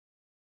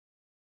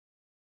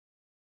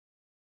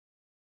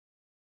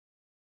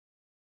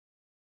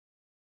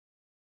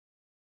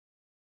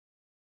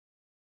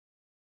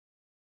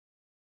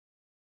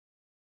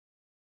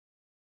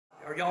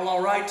Are y'all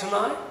all right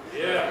tonight?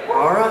 Yeah.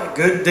 All right,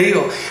 good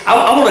deal.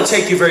 I want to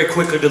take you very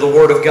quickly to the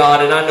Word of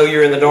God, and I know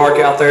you're in the dark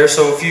out there,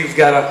 so if you've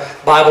got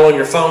a Bible on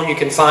your phone, you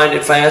can find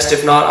it fast.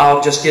 If not,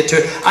 I'll just get to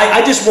it.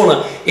 I just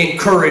want to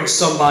encourage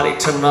somebody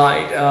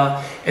tonight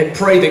and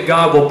pray that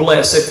God will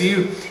bless. If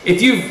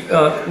you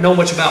know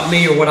much about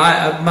me or what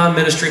my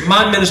ministry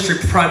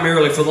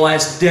primarily for the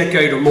last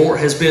decade or more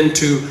has been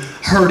to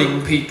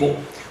hurting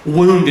people,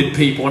 wounded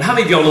people. And how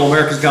many of y'all know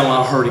America's got a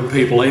lot of hurting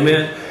people?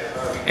 Amen?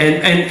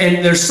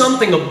 And there's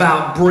something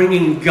about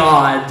bringing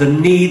God the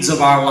needs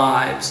of our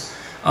lives.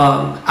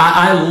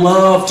 I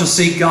love to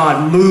see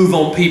God move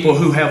on people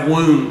who have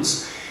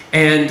wounds.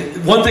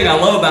 And one thing I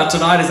love about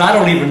tonight is I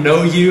don't even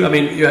know you. I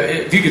mean,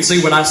 if you could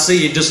see what I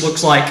see, it just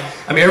looks like,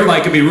 I mean,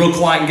 everybody could be real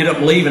quiet and get up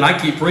and leave, and I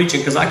keep preaching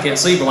because I can't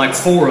see but like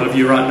 4 of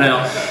you right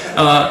now.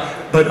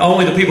 But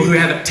only the people who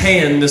haven't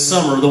tanned this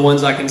summer are the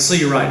ones I can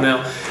see right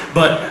now.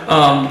 But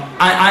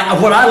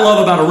what I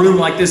love about a room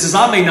like this is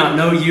I may not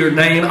know your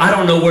name. I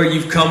don't know where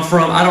you've come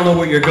from. I don't know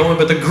where you're going.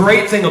 But the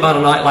great thing about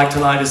a night like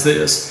tonight is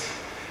this,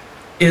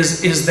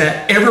 is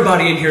that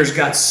everybody in here has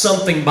got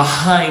something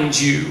behind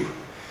you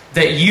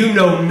that you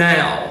know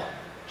now,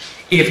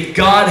 if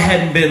God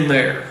hadn't been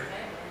there,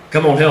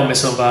 come on, help me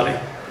somebody.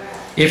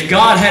 If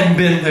God hadn't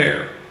been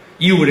there,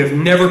 you would have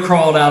never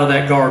crawled out of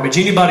that garbage.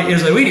 Anybody,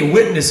 is there any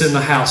witness in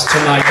the house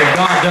tonight that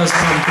God does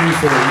come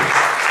through for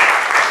you?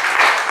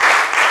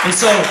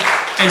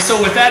 And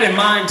so with that in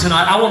mind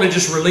tonight, I want to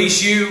just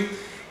release you.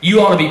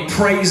 You ought to be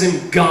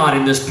praising God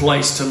in this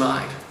place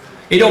tonight.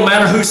 It don't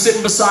matter who's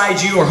sitting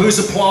beside you or who's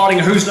applauding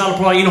or who's not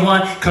applauding. You know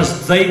why?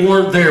 Because they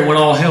weren't there when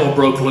all hell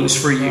broke loose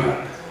for you.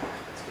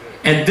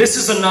 And this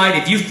is a night,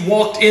 if you've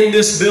walked in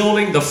this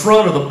building, the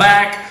front or the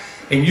back,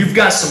 and you've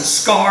got some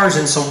scars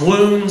and some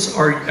wounds,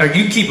 or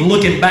you keep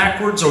looking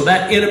backwards, or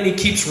that enemy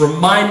keeps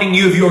reminding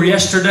you of your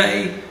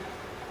yesterday,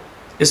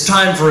 it's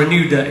time for a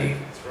new day.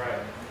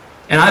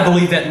 And I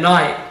believe that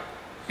night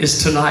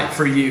is tonight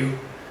for you.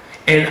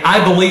 And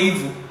I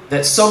believe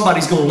that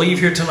somebody's going to leave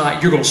here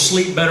tonight. You're going to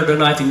sleep better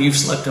tonight than you've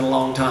slept in a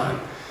long time.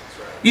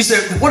 You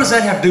say, what does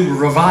that have to do with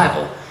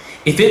revival?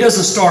 If it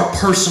doesn't start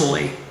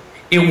personally,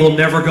 it will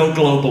never go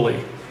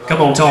globally.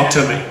 Come on, talk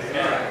to me.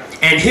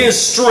 And His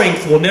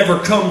strength will never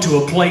come to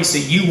a place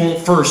that you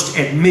won't first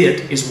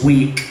admit is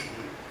weak.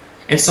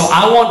 And so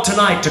I want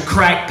tonight to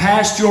crack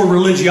past your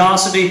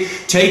religiosity,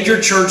 take your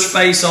church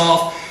face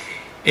off.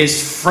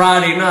 It's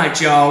Friday night,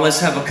 y'all. Let's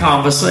have a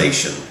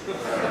conversation.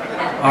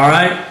 All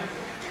right?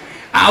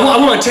 I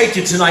want to take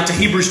you tonight to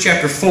Hebrews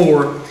chapter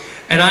 4.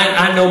 And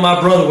I know my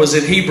brother was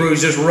in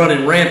Hebrews just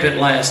running rampant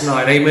last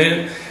night.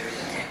 Amen?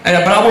 But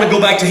I want to go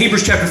back to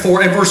Hebrews chapter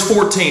 4 and verse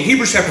 14.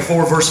 Hebrews chapter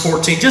 4, verse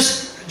 14.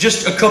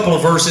 Just a couple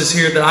of verses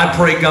here that I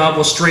pray God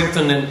will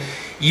strengthen and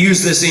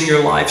use this in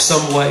your life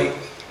some way.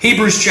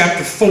 Hebrews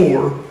chapter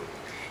 4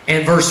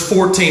 and verse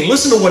 14.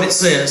 Listen to what it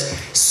says.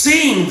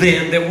 Seeing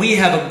then that we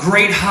have a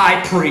great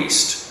high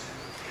priest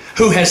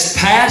who has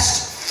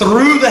passed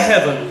through the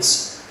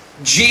heavens,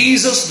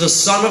 Jesus the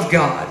Son of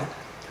God,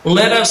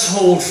 let us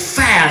hold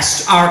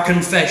fast our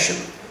confession.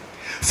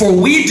 For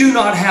we do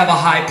not have a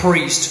high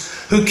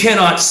priest who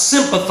cannot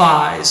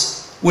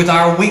sympathize with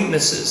our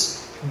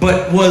weaknesses,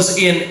 but was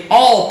in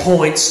all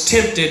points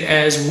tempted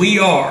as we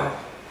are,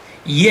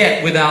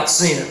 yet without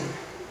sin.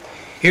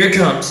 Here it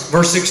comes,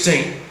 verse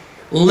 16.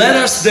 Let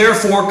us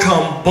therefore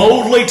come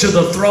boldly to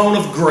the throne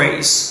of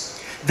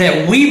grace,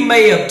 that we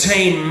may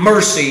obtain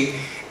mercy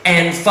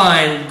and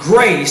find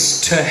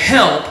grace to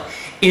help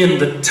in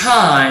the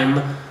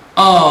time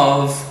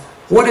of,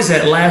 what is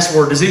that last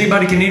word?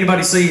 Can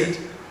anybody see it?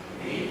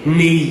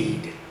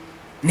 Need.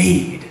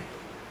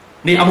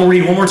 I'm going to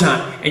read it one more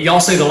time, and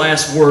y'all say the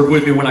last word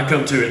with me when I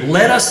come to it.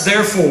 Let us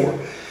therefore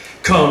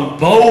come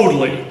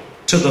boldly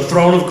to the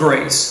throne of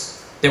grace,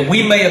 that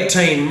we may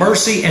obtain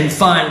mercy and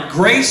find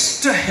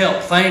grace to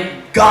help.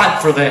 Thank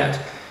God for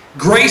that.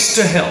 Grace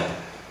to help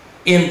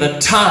in the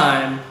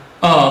time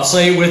of,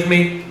 say it with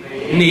me,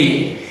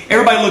 need.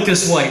 Everybody look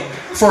this way.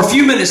 For a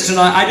few minutes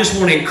tonight, I just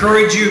want to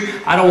encourage you.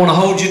 I don't want to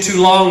hold you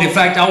too long. In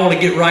fact, I want to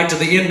get right to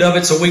the end of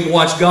it so we can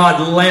watch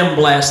God lamb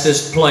blast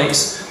this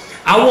place.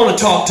 I want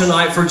to talk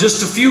tonight for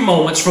just a few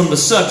moments from the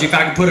subject. If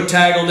I can put a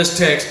tag on this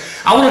text.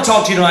 I want to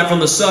talk to you tonight from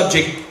the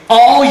subject,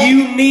 all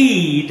you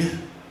need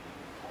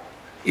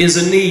is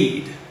a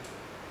need.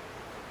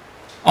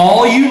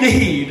 All you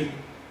need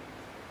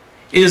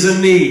is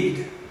a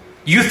need.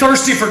 You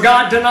thirsty for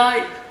God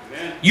tonight?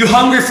 Amen. You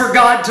hungry for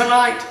God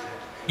tonight?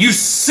 You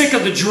sick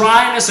of the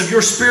dryness of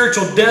your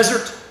spiritual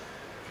desert?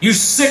 You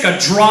sick of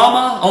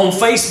drama on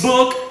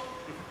Facebook?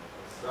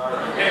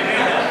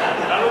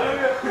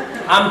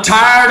 I'm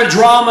tired of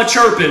drama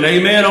chirping,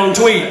 amen, on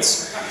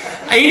tweets.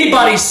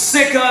 Anybody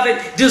sick of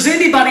it? Does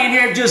anybody in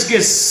here just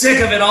get sick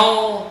of it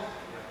all?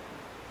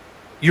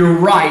 You're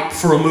ripe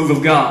for a move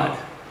of God.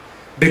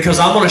 Because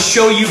I'm going to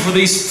show you for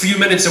these few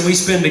minutes that we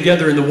spend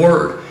together in the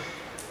Word,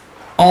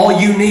 all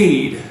you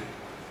need.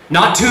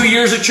 Not 2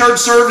 years of church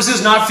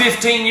services, not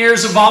 15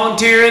 years of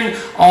volunteering.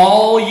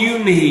 All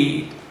you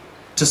need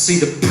to see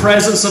the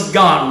presence of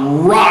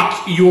God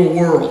rock your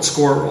world,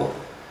 squirrel.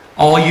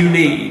 All you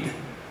need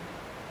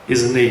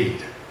is a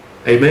need.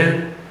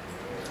 Amen?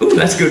 Ooh,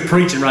 that's good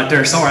preaching right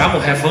there. Sorry, I'm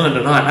going to have fun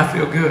tonight. I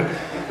feel good.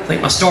 I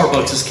think my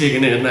Starbucks is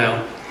kicking in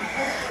now.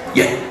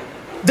 Yeah.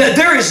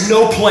 There is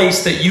no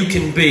place that you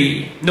can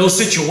be, no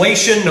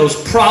situation, no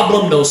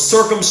problem, no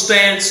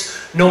circumstance,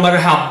 no matter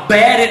how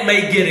bad it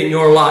may get in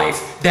your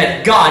life,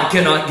 that God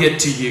cannot get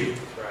to you.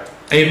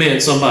 Amen,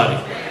 somebody.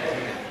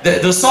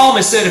 The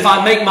psalmist said, if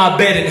I make my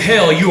bed in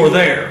hell, you are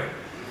there.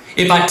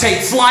 If I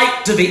take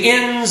flight to the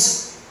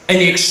ends and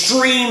the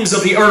extremes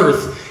of the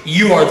earth,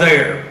 you are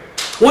there.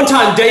 One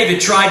time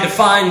David tried to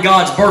find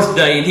God's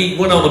birthday, and he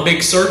went on a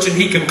big search, and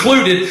he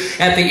concluded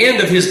at the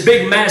end of his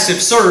big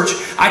massive search,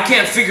 I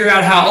can't figure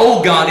out how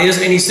old God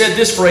is, and he said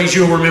this phrase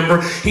you'll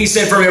remember. He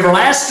said, from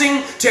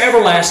everlasting to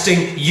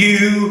everlasting,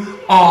 you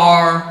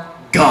are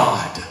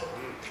God.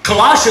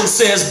 Colossians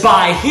says,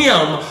 by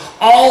Him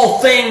all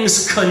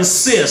things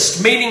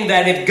consist, meaning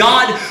that if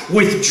God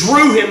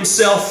withdrew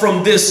Himself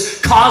from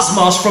this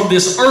cosmos, from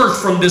this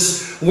earth, from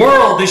this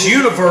world, this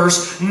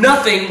universe,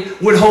 nothing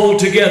would hold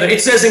together.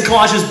 It says in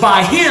Colossians,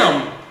 by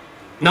Him,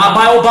 not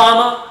by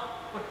Obama,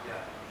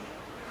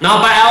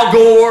 not by Al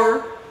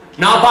Gore,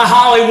 not by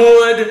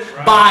Hollywood,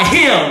 by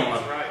Him.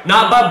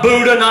 Not by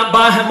Buddha, not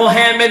by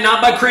Muhammad,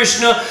 not by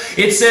Krishna.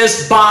 It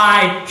says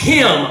by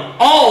Him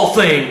all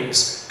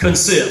things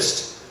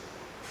consist.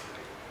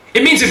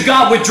 It means if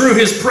God withdrew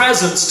His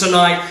presence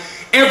tonight,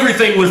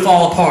 everything would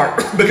fall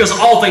apart because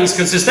all things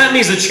consist. That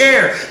means the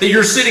chair that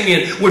you're sitting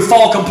in would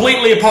fall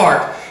completely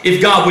apart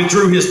if God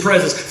withdrew His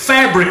presence.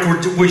 Fabric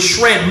would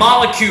shred,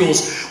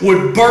 molecules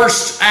would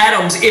burst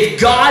atoms.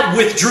 If God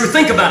withdrew,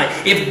 think about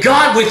it, if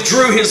God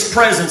withdrew His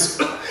presence,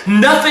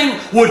 nothing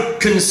would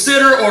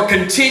consider or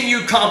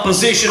continue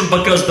composition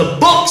because the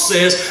book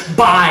says,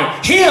 by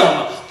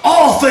Him,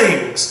 all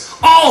things,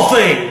 all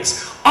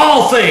things,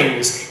 all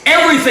things,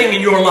 everything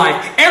in your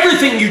life,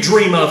 everything you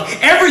dream of,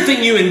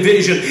 everything you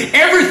envision,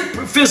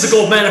 every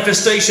physical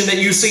manifestation that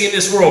you see in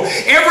this world,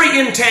 every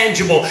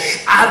intangible,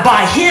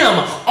 by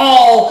Him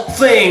all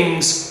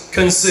things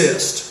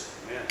consist.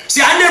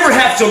 See, I never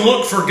have to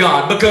look for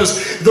God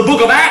because the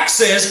book of Acts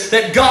says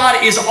that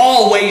God is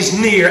always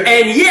near.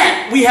 And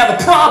yet, we have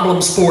a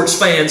problem, sports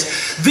fans.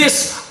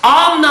 This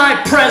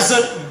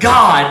omnipresent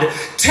God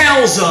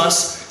tells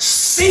us,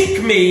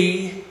 seek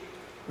me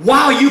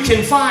while you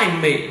can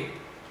find me.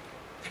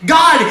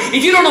 God,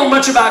 if you don't know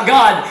much about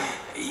God,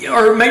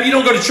 or maybe you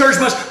don't go to church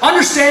much,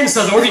 understand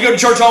something. Or if you go to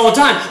church all the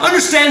time,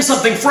 understand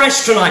something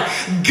fresh tonight.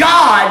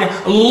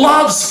 God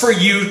loves for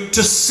you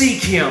to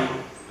seek Him.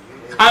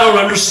 I don't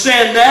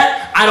understand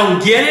that. I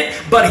don't get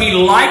it. But He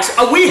likes...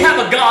 we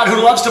have a God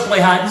who loves to play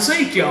hide and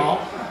seek,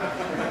 y'all.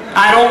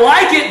 I don't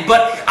like it,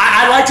 but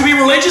I like to be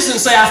religious and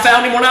say I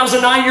found Him when I was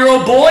a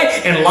 9-year-old boy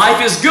and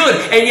life is good.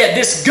 And yet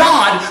this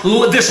God,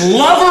 this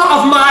lover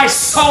of my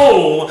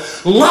soul,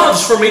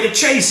 loves for me to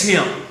chase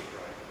Him.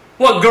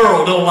 What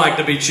girl don't like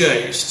to be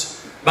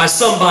chased by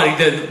somebody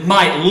that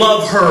might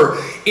love her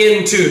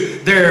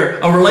into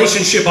a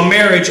relationship, a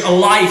marriage, a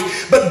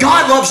life? But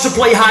God loves to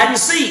play hide and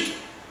seek.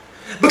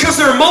 Because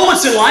there are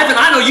moments in life, and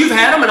I know you've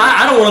had them, and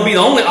I don't want to be the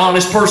only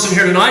honest person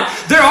here tonight.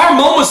 There are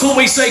moments when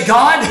we say,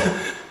 God,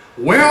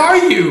 where are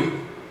you?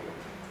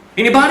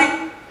 Anybody?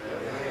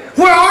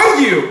 Where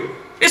are you?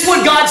 It's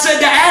what God said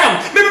to Adam.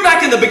 Remember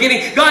back in the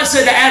beginning, God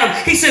said to Adam,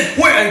 He said,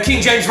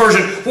 King James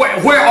Version,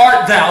 where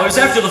art thou? It was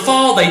after the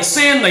fall, they'd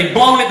sinned, they'd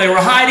blown it, they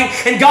were hiding,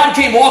 and God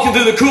came walking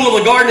through the cool of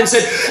the garden and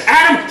said,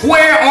 Adam,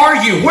 where are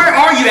you? Where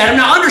are you, Adam?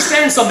 Now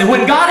understand something.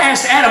 When God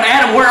asked Adam,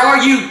 Adam, where are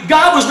you?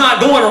 God was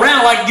not going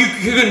around like you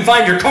couldn't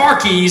find your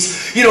car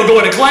keys,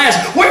 going to class.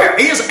 Where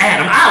is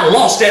Adam? I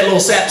lost that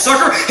little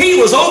sapsucker. He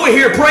was over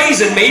here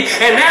praising me,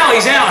 and now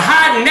he's out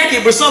hiding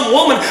naked with some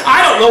woman. I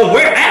don't know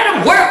where.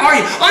 Adam, where are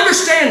you?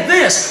 Understand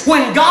this.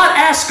 When God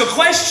asks a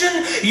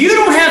question, you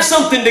don't have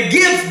something to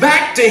give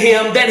back to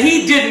Him that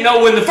He didn't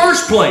know in the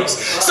first place.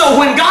 So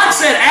when God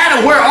said,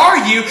 Adam, where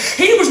are you?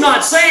 He was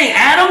not saying,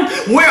 Adam,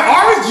 where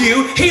are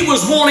you? He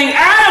was wanting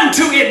Adam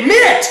to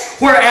admit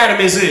where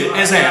Adam is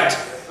at.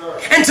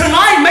 And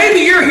tonight,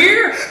 maybe you're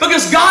here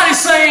because God is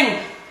saying,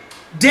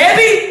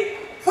 Debbie,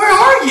 where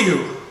are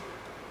you?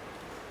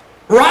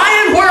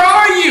 Ryan, where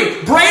are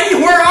you? Brady,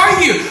 where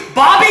are you?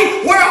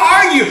 Bobby, where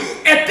are you?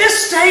 At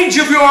this stage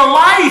of your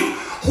life,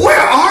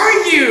 where are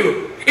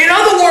you? In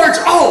other words,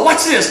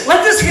 watch this.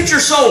 Let this hit your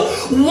soul.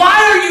 Why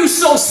are you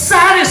so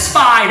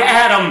satisfied,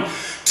 Adam,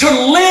 to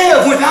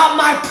live without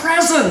my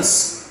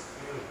presence?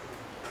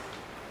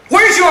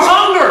 Where's your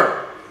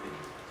hunger?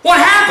 What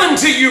happened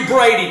to you,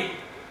 Brady?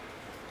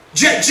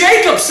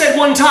 Jacob said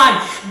one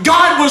time,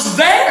 God was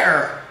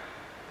there,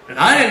 and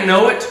I didn't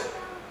know it.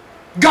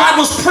 God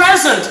was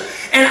present,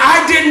 and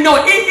I didn't know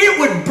it. It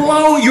would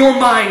blow your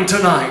mind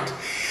tonight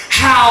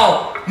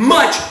how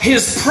much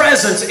His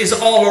presence is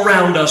all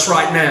around us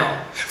right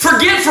now.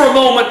 Forget for a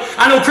moment.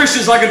 I know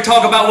Christians like to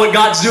talk about what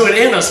God's doing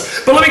in us.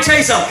 But let me tell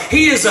you something.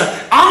 He is an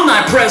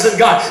omnipresent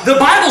God. The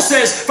Bible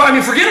says,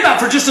 forget about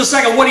for just a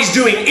second what He's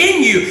doing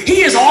in you.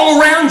 He is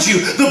all around you.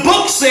 The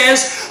book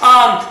says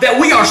that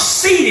we are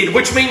seated,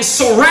 which means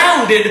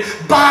surrounded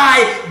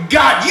by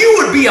God. You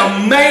would be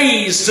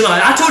amazed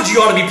tonight. I told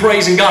you ought to be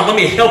praising God. Let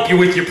me help you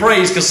with your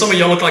praise, because some of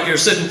y'all look like you're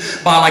sitting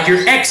by like your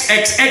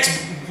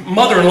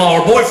ex-mother-in-law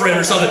or boyfriend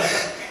or something.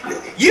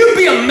 You'd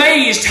be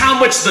amazed how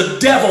much the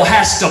devil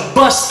has to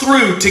bust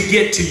through to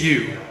get to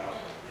you.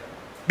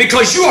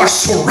 Because you are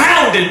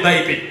surrounded,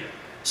 baby.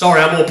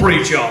 Sorry, I'm going to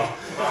preach, y'all.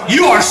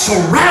 You are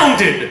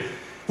surrounded,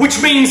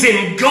 which means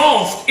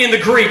engulfed in the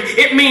Greek.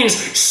 It means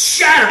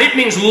shattered. It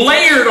means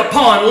layered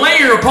upon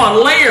layer upon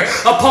layer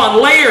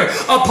upon layer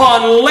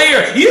upon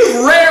layer.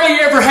 You've rarely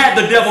ever had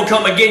the devil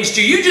come against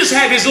you. You just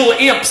have his little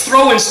imps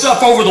throwing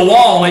stuff over the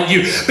wall at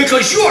you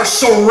because you are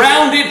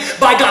surrounded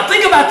by God.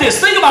 Think about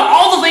this. Think about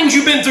all the things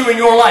you've been through in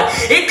your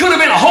life. It could have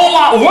been a whole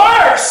lot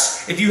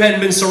worse if you hadn't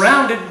been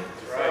surrounded.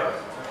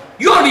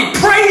 You ought to be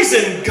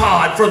praising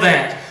God for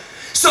that.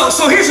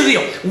 So here's the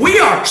deal. We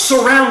are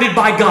surrounded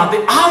by God.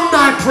 The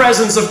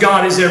omnipresence of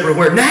God is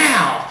everywhere.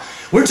 Now,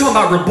 we're talking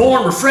about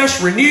reborn,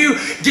 refreshed, renewed,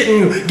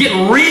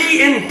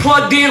 getting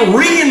plugged in,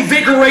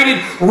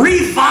 reinvigorated,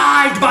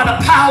 revived by the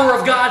power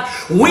of God.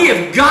 We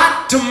have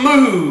got to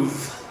move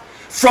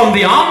from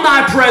the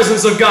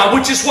omnipresence of God,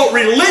 which is what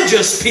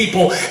religious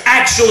people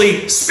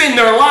actually spend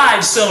their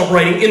lives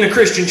celebrating in the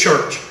Christian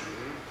church.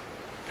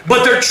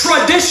 But they're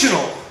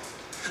traditional.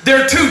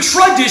 They're too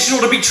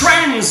traditional to be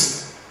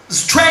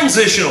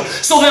transitional.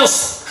 So they'll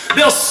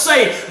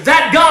say,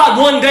 that God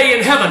one day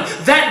in heaven,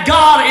 that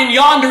God in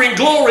yonder in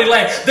glory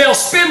land. They'll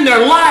spend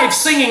their life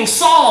singing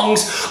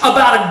songs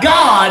about a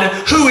God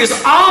who is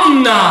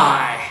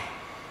omni.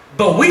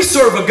 But we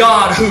serve a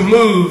God who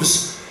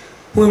moves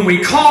when we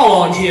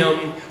call on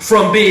Him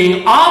from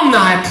being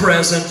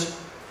omnipresent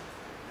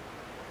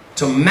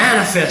to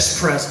manifest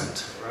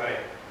present.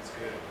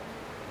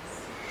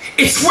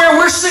 It's where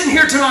we're sitting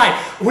here tonight.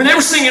 When they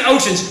were singing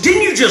Oceans,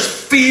 didn't you just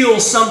feel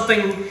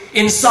something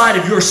inside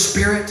of your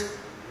spirit?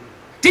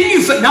 Didn't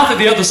you feel, not that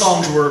the other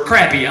songs were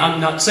crappy,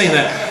 I'm not saying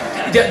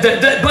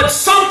that, but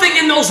something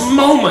in those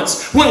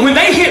moments, when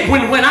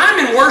I'm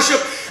in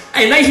worship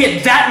and they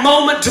hit that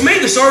moment, to me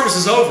the service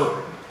is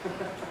over.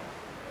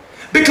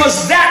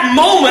 Because that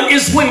moment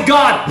is when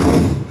God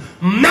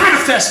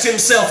manifests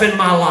Himself in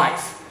my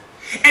life.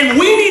 And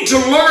we need to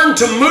learn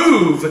to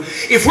move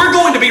if we're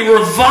going to be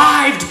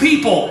revived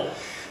people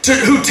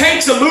who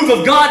takes a move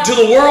of God to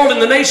the world and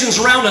the nations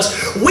around us.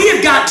 We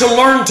have got to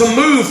learn to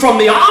move from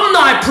the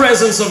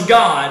omnipresence of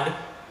God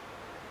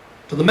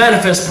to the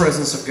manifest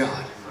presence of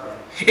God.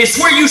 It's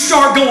where you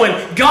start going,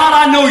 God,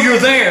 I know You're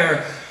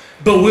there,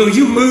 but will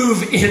You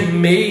move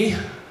in me?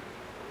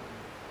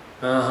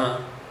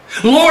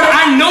 Lord,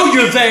 I know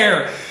You're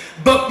there,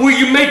 but will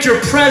You make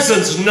Your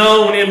presence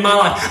known in my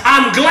life?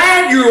 I'm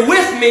glad You're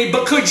with me,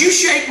 but could You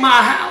shake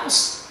my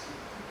house?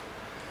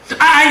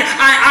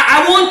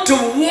 I want to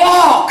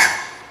walk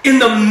in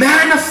the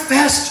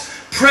manifest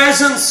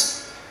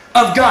presence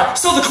of God.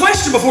 So the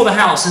question before the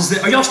house is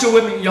that, are y'all still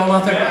with me? Y'all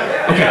out there?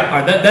 Okay, all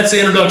right, that's the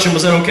introduction.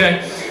 Was that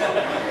okay?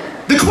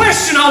 The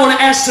question I want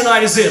to ask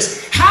tonight is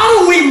this.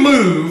 How do we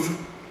move?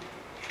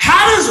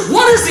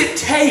 What does it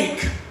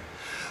take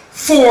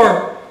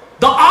for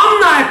the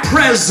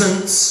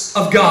omnipresence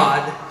of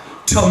God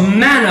to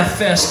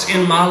manifest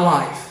in my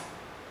life?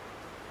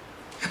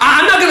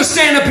 I'm not going to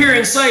stand up here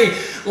and say,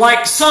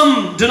 like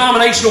some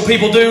denominational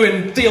people do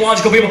and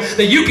theological people,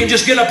 that you can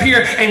just get up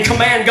here and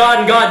command God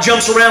and God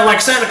jumps around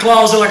like Santa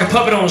Claus and like a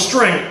puppet on a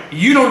string.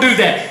 You don't do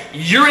that.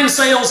 You're in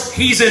sales,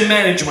 He's in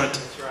management.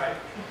 That's right.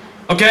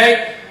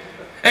 Okay?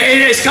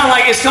 It's kind of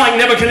like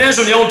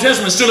Nebuchadnezzar in the Old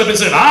Testament stood up and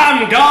said,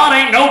 I'm God,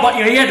 ain't nobody.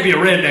 You know, he had to be a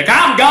redneck.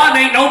 I'm God,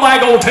 ain't nobody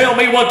going to tell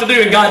me what to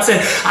do. And God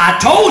said, I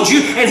told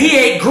you. And he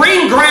ate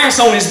green grass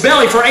on his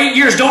belly for 8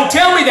 years. Don't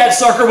tell me that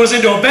sucker was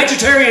into a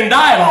vegetarian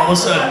diet all of a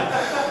sudden.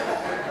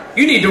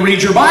 You need to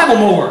read your Bible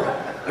more.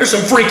 There's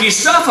some freaky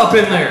stuff up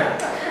in there.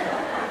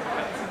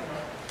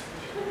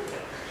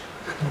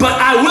 But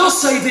I will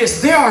say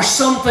this, there are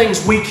some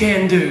things we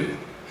can do.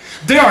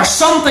 There are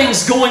some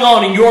things going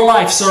on in your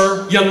life,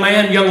 sir, young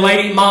man, young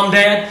lady, mom,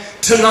 dad,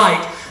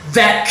 tonight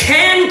that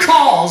can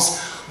cause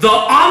the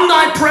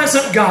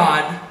omnipresent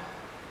God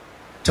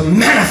to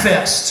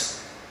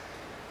manifest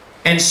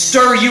and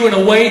stir you in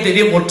a way that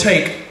it will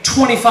take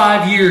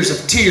 25 years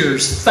of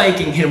tears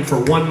thanking Him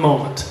for one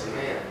moment.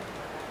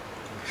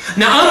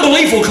 Now,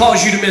 unbelief will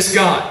cause you to miss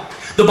God.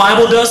 The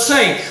Bible does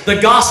say the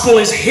gospel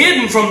is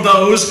hidden from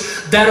those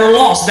that are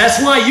lost.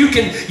 That's why you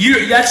can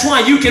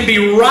be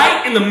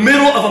right in the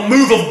middle of a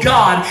move of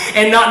God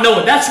and not know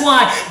it. That's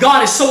why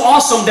God is so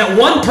awesome that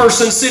one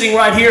person sitting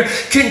right here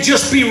can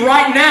just be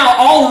right now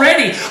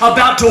already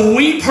about to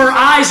weep her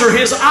eyes or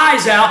his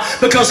eyes out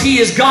because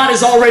God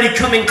is already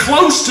coming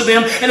close to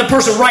them, and the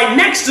person right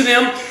next to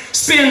them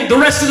spend the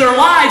rest of their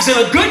lives in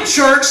a good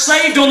church,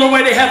 saved on their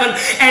way to heaven,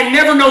 and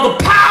never know the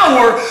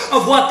power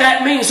of what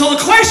that means. So the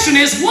question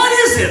is, what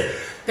is it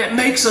that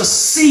makes us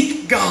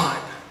seek God?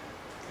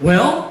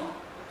 Well,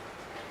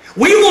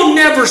 we will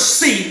never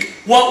seek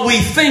what we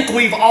think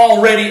we've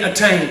already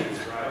attained.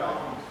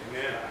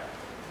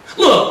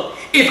 Look,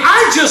 if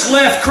I just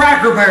left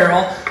Cracker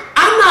Barrel,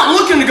 I'm not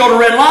looking to go to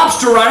Red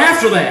Lobster right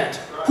after that.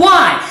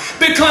 Why?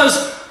 Because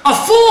a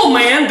full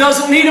man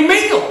doesn't need a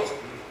meal.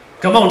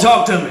 Come on,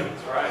 talk to me.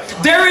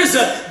 There is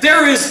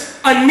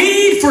a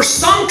need for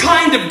some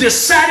kind of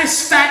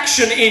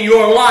dissatisfaction in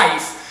your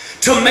life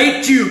to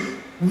make you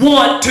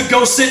want to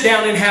go sit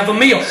down and have a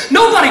meal.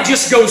 Nobody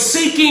just goes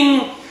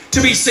seeking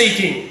to be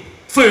seeking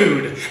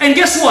food. And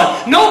guess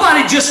what?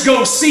 Nobody just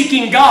goes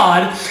seeking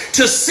God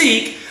to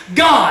seek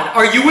God.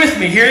 Are you with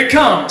me? Here it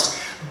comes.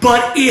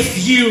 But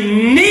if you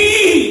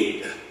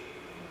need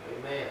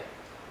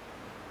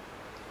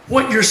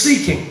what you're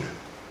seeking,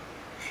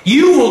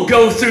 you will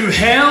go through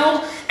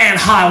hell and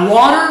high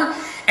water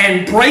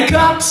and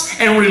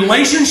breakups and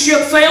relationship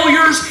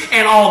failures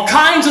and all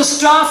kinds of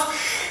stuff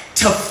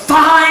to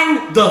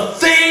find the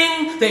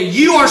thing that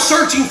you are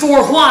searching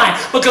for. Why?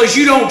 Because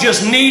you don't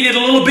just need it a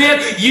little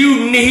bit.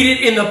 You need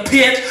it in the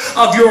pit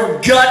of your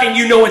gut, and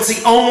you know it's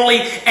the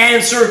only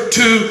answer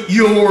to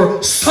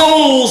your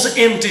soul's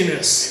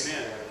emptiness.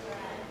 Amen.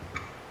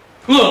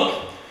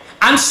 Look,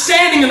 I'm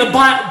standing in the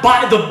belt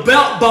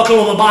buckle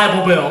of the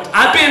Bible Belt.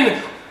 I've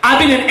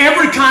been in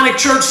every kind of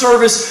church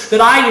service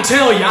that I can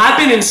tell you. I've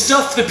been in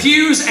stuffed the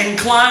pews and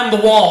climbed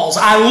the walls.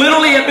 I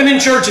literally have been in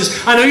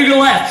churches, I know you're going to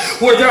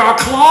laugh, where there are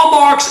claw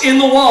marks in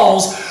the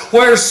walls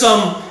where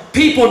some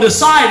people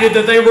decided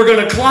that they were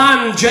going to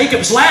climb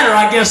Jacob's ladder,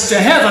 I guess, to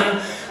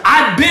heaven.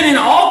 I've been in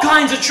all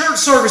kinds of church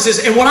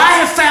services, and what I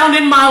have found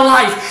in my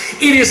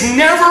life, it is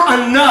never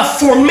enough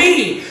for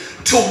me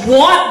to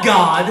want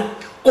God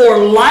or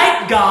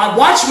like God,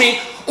 watch me,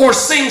 or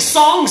sing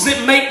songs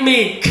that make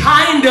me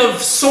kind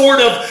of, sort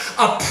of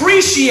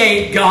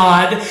appreciate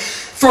God,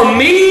 for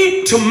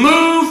me to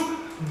move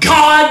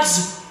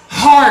God's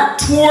heart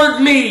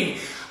toward me.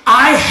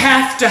 I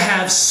have to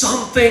have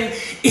something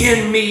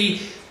in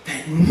me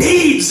that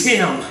needs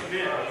Him.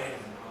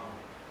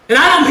 And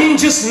I don't mean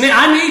just,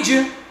 I need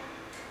you.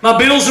 My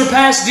bills are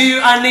past due,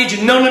 I need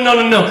you. No, no, no,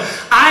 no, no.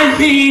 I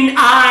mean,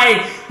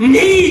 I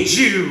need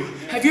you.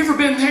 Have you ever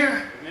been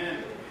there?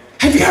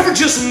 Have you ever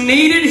just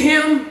needed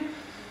Him?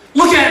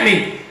 Look at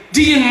me.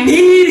 Do you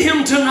need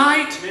Him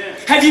tonight?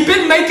 Have you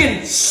been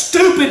making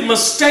stupid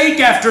mistake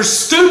after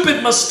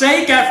stupid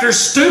mistake after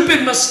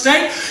stupid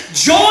mistake?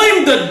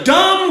 Join the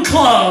dumb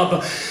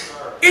club.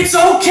 It's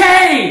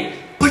okay,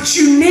 but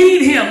you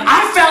need Him.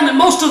 I found that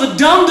most of the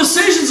dumb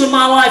decisions of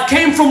my life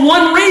came from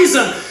one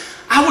reason.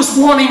 I was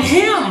wanting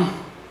Him.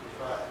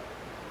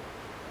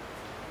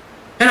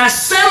 And I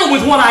settled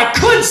with what I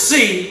could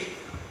see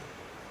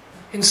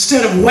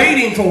instead of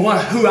waiting for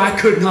who I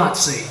could not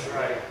see,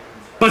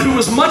 but who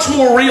was much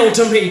more real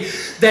to me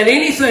than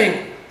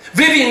anything.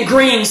 Vivian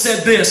Green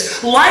said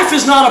this: life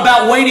is not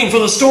about waiting for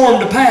the storm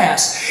to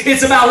pass.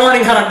 It's about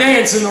learning how to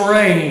dance in the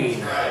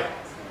rain.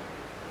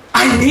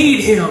 I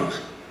need Him.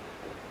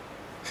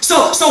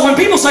 So when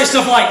people say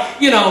stuff like,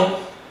 you know,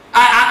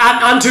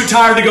 I'm too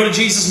tired to go to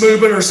Jesus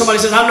Movement, or somebody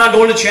says, I'm not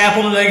going to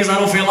chapel today because I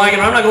don't feel like it,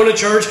 or I'm not going to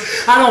church,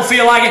 I don't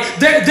feel like it.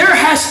 There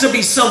has to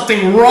be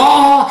something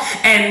raw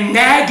and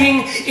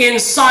nagging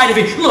inside of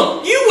you.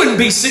 Look, you wouldn't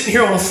be sitting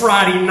here on a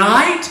Friday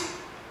night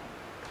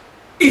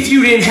if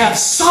you didn't have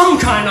some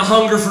kind of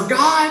hunger for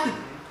God.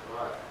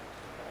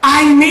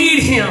 I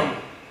need Him.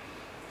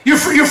 Your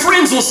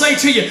friends will say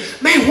to you,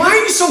 man, why are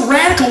you so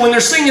radical when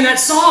they're singing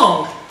that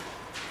song?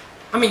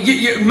 I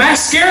mean,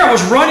 mascara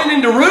was running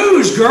into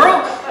rouge,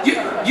 girl.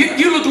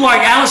 You look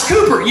like Alice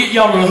Cooper.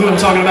 Y'all know who I'm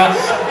talking about.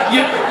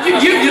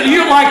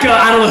 You're like,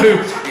 I don't know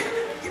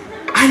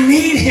who. I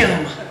need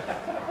Him.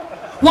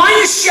 Why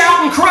you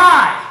shout and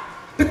cry?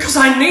 Because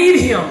I need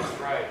Him.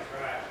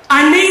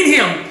 I need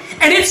Him.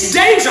 And it's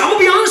dangerous. I'm going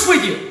to be honest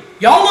with you.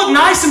 Y'all look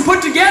nice and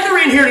put together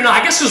in here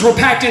tonight. I guess because we're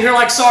packed in here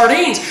like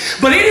sardines.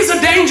 But it is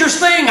a dangerous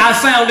thing I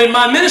found in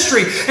my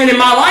ministry and in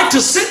my life to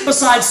sit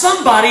beside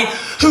somebody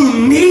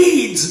who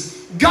needs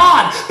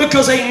God,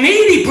 because a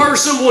needy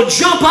person will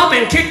jump up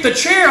and kick the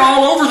chair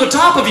all over the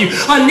top of you.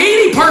 A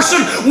needy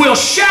person will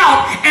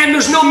shout and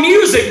there's no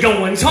music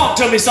going. Talk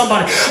to me,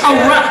 somebody.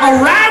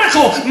 A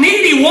radical,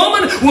 needy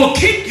woman will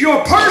kick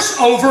your purse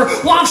over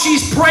while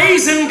she's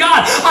praising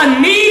God. A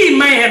needy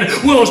man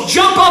will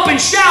jump up and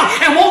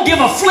shout and won't give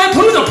a flip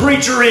who the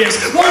preacher is.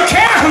 Won't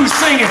care who's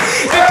singing,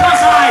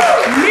 because I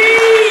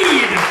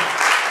need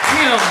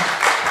Him.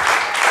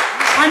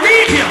 I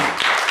need Him.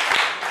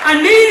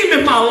 I need Him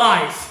in my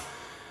life.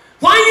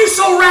 Why are you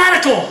so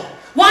radical?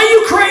 Why are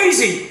you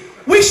crazy?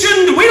 We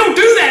don't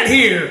do that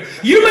here.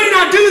 You may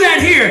not do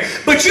that here,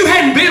 but you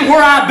hadn't been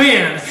where I've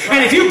been. And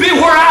if you've been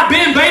where I've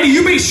been, baby,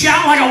 you be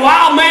shouting like a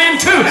wild man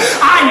too.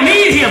 I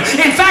need Him.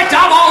 In fact,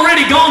 I've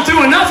already gone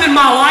through enough in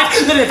my life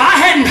that if I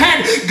hadn't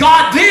had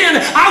God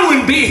then, I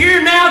wouldn't be here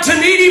now to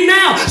need Him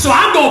now. So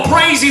I'm going to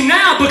praise Him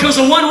now because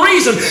of one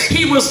reason.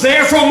 He was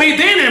there for me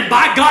then, and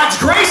by God's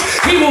grace,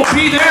 He will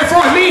be there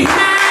for me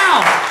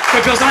now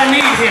because I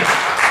need Him.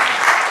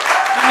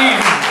 I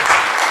need Him.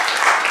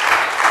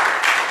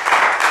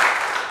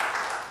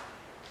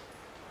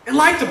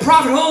 the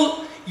prophet,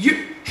 oh,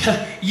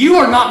 you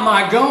are not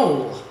my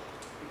goal.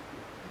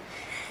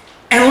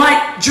 And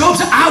like Job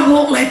said, I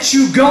won't let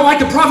you go. Like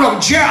the prophet,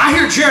 I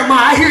hear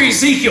Jeremiah, I hear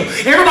Ezekiel.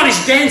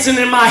 Everybody's dancing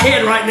in my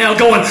head right now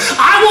going,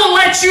 I won't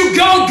let you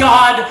go,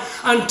 God,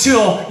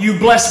 until you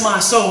bless my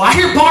soul. I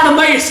hear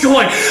Bartimaeus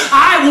going,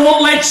 I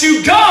won't let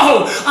you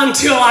go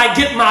until I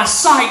get my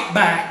sight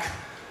back.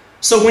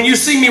 So when you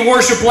see me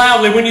worship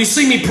loudly, when you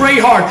see me pray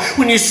hard,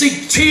 when you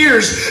see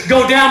tears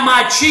go down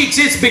my cheeks,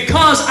 it's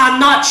because I'm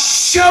not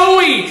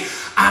showy.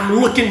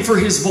 I'm looking for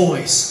His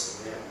voice.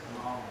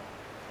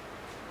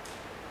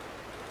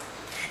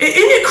 Isn't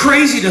it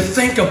crazy to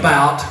think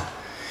about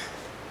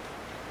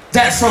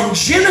that from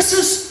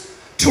Genesis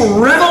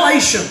to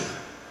Revelation,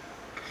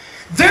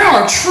 there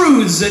are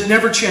truths that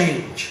never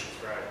change?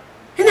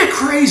 Isn't that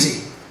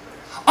crazy?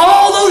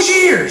 All those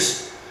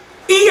years,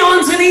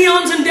 eons and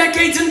eons and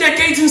decades and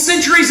decades and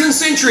centuries,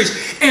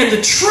 and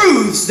the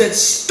truths that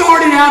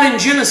started out in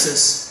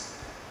Genesis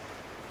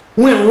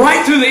went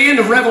right through the end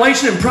of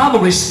Revelation and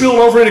probably spilled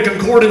over into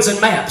concordance and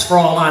maps, for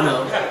all I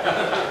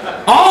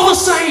know. All the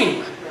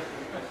same.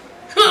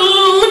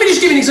 Let me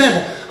just give you an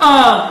example.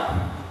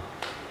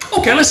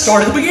 Okay, let's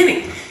start at the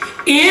beginning.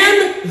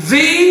 In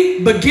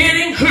the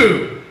beginning,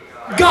 who?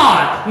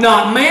 God.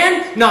 Not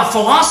man, not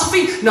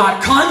philosophy,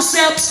 not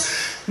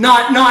concepts,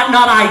 not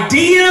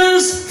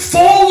ideas,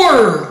 4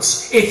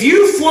 words. If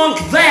you flunk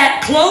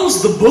that,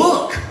 close the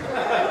book.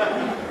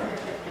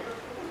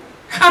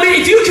 I mean,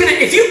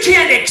 if you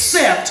can't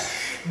accept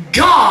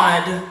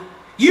God,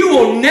 you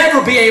will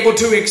never be able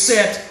to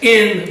accept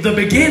in the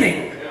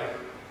beginning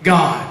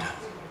God.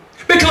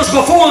 Because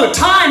before the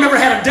time ever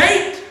had a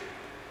date,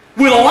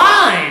 we'll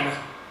align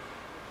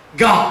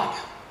God.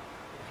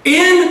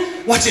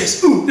 Watch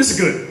this. Ooh, this is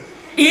good.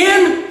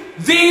 In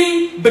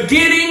the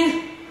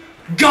beginning,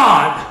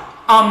 God,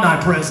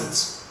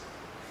 omnipresence.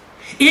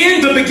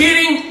 In the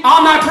beginning,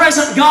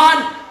 omnipresent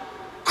God,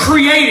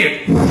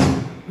 created,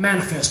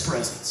 manifest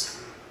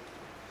presence.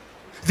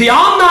 The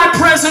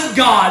omnipresent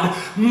God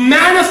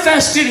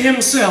manifested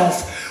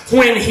Himself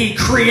when He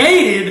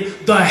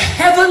created the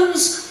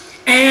heavens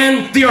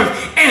and the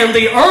earth. And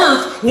the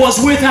earth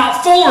was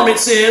without form, it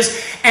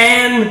says,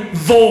 and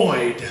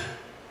void.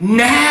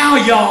 Now,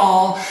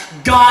 y'all,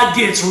 God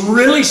gets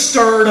really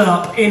stirred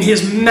up in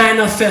His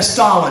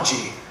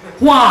manifestology.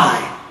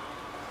 Why?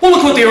 Well,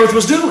 look what the earth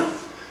was doing.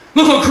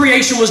 Look what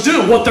creation was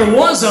doing, what there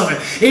was of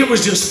it. It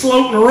was just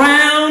floating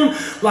around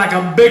like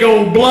a big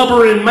old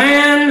blubbering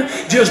man,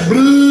 just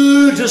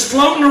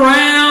floating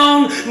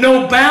around,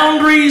 no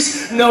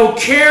boundaries, no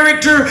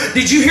character.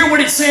 Did you hear what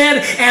it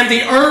said? And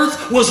the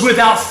earth was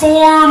without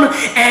form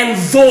and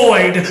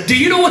void. Do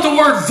you know what the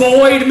word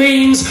void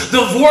means?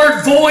 The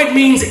word void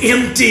means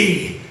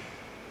empty.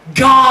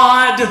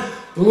 God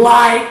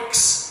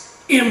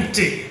likes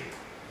empty.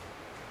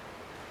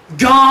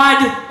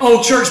 God,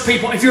 oh church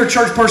people, if you're a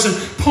church person,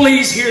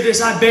 please hear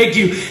this, I beg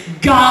you.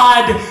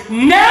 God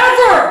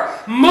never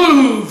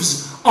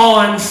moves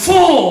on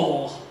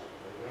full.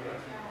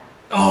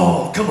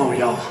 Oh, come on,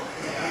 y'all.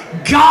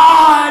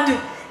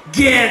 God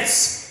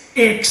gets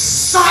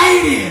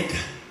excited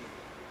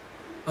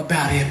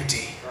about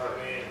empty.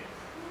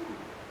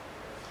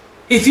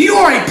 If you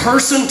are a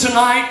person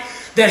tonight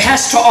that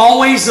has to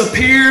always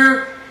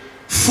appear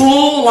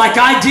full like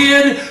I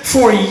did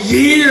for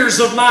years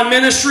of my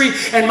ministry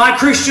and my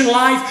Christian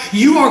life,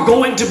 you are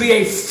going to be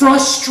a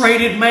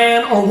frustrated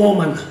man or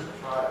woman.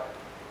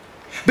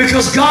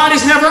 Because God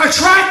is never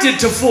attracted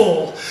to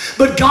full,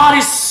 but God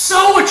is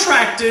so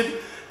attracted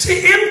to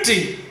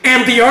empty.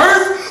 And the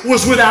earth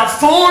was without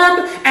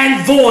form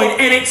and void.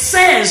 And it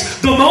says,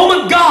 the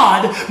moment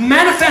God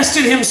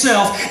manifested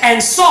Himself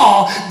and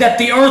saw that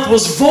the earth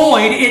was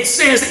void, it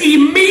says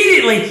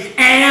immediately,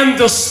 and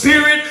the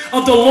Spirit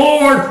of the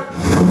Lord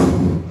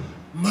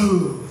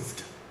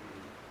moved.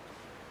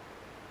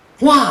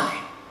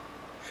 Why?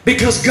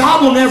 Because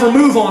God will never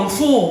move on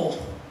full.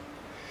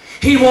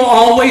 He will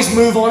always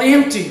move on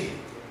empty.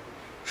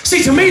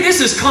 See, to me, this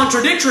is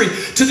contradictory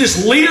to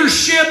this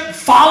leadership,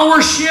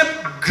 followership,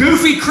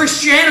 goofy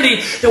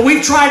Christianity that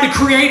we've tried to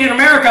create in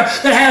America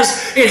that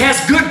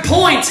has good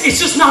points. It's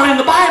just not in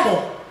the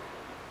Bible.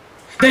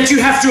 That you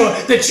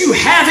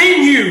have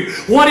in you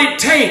what it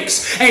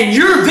takes, and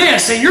you're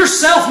this, and you're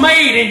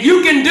self-made, and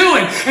you can do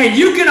it, and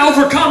you can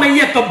overcome. And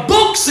yet the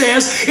book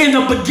says in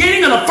the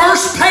beginning of the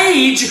first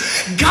page,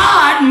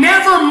 God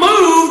never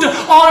moved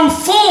on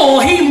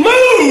full. He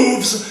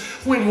moves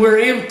when we're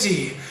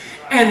empty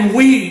and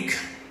weak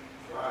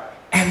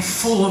and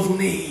full of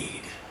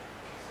need.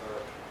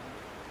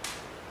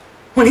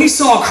 When He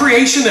saw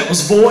creation that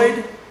was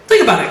void,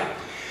 think about it.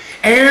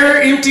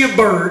 Air empty of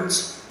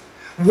birds,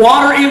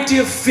 water empty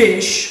of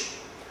fish,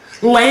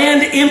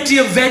 land empty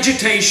of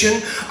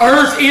vegetation,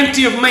 earth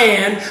empty of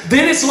man.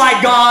 Then it's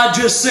like God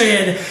just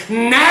said,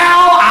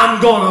 now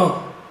I'm going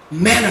to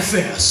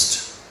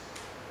manifest.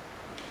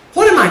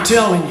 What am I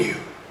telling you?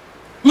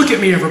 Look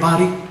at me,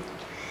 everybody.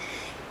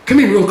 Come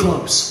in real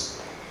close.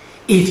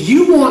 If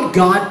you want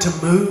God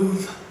to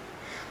move,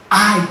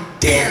 I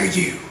dare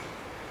you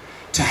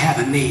to have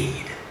a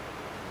need.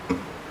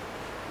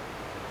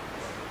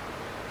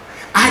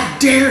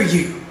 dare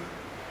you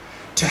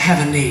to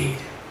have a need.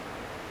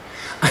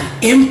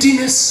 An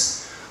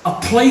emptiness, a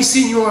place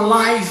in your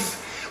life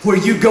where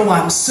you go,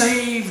 I'm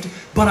saved,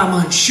 but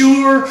I'm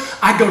unsure.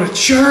 I go to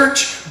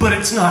church, but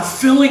it's not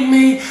filling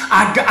me.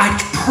 I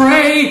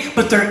pray,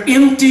 but they're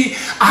empty.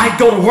 I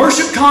go to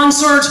worship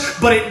concerts,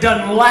 but it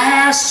doesn't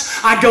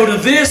last. I go to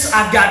this.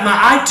 I've got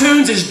my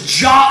iTunes is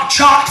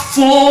chock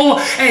full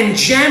and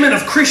jamming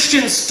of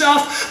Christian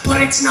stuff,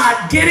 but it's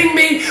not getting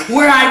me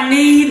where I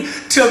need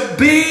to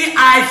be.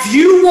 If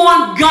you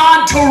want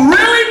God to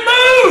really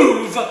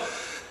move,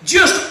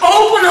 just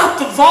open up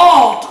the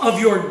vault of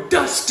your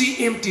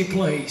dusty, empty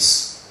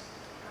place,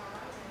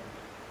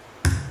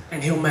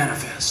 and He'll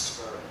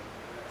manifest.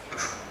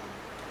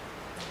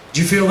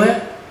 Did you feel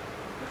that?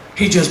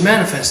 He just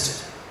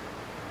manifested.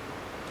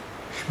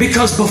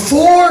 Because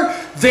before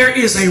there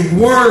is a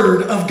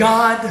Word of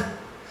God,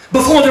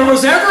 before there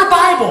was ever a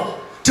Bible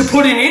to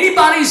put in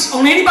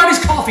on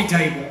anybody's coffee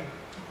table,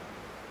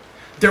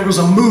 there was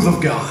a move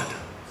of God.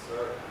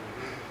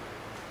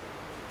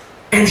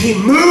 And He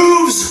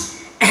moves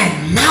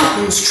and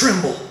mountains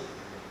tremble.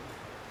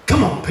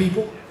 Come on,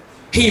 people.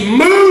 He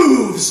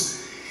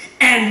moves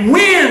and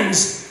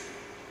winds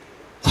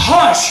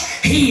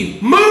hush. He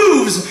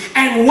moves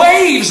and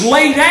waves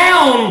lay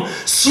down,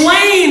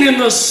 slain in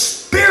the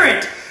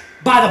Spirit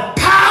by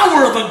the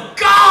power of a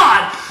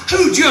God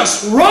who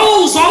just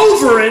rolls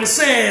over and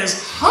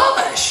says,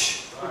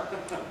 hush.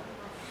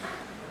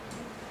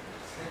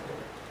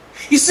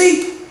 You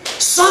see,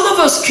 some of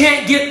us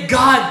can't get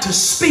God to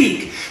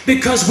speak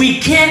because we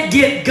can't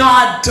get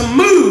God to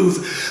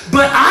move.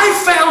 But I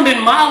found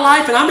in my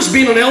life, and I'm just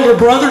being an elder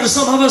brother to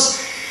some of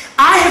us,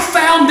 I have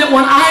found that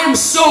when I am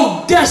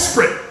so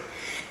desperate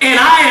and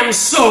I am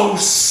so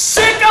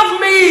sick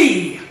of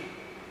me,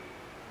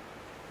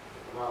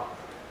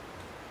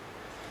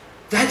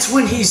 that's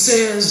when He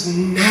says,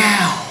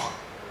 now,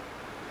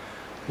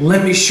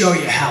 let me show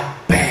you how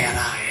bad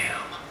I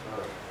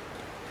am.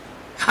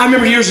 I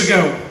remember years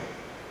ago,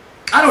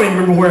 I don't even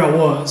remember where I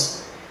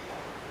was.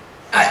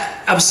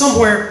 I was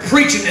somewhere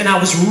preaching and I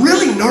was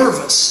really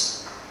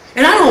nervous.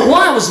 And I don't know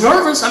why I was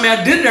nervous. I mean,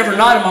 I did it every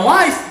night of my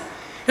life.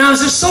 And I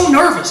was just so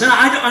nervous. And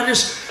I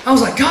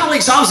was like,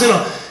 golly. So I was in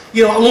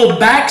a little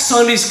back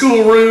Sunday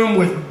school room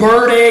with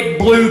bird egg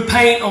blue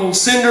paint on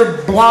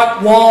cinder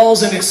block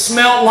walls, and it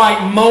smelled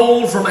like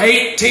mold from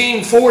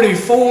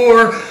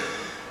 1844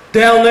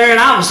 down there. And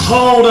I was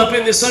hauled up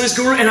in this Sunday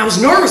school room, and I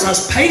was nervous. I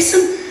was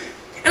pacing.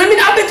 And I mean,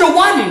 I bet there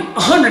wasn't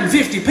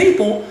 150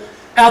 people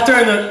out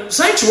there in the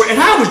sanctuary, and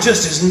I was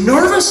just as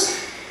nervous.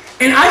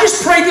 And I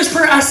just prayed this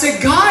prayer. I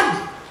said,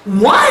 God,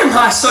 why am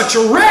I such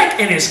a wreck?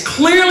 And as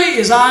clearly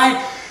as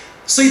I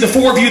see the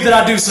four of you that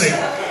I do see,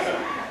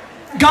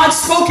 God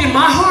spoke in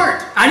my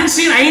heart. I didn't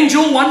see an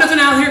angel, wasn't nothing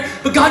out here,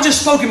 but God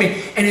just spoke in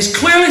me. And as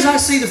clearly as I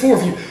see the four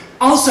of you,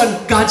 all of a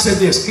sudden God said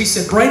this. He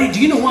said, Brady,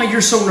 do you know why you're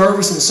so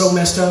nervous and so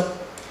messed up?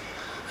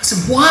 I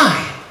said,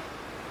 why?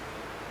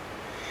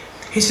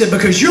 He said,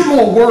 because you're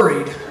more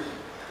worried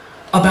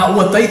about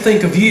what they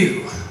think of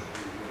you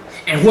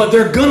and what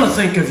they're going to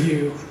think of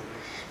you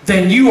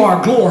than you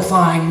are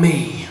glorifying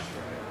me.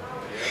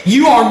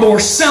 You are more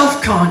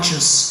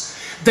self-conscious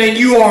than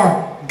you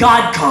are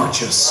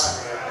God-conscious.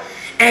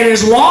 And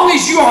as long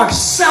as you are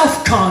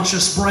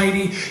self-conscious,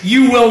 Brady,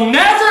 you will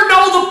never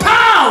know the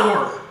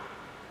power.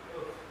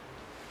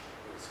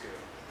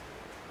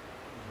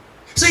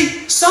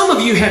 See, some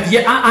of you have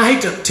yet, I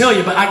hate to tell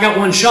you, but I got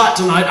one shot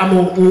tonight. I'm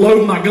going to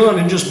load my gun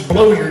and just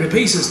blow you to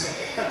pieces.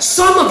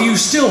 Some of you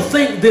still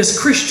think this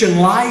Christian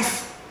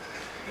life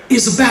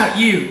is about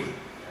you.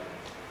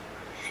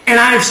 And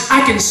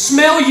I can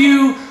smell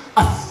you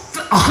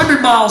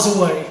 100 miles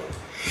away.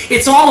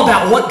 It's all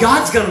about what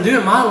God's going to do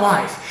in my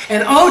life.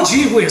 And oh,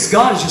 gee whiz,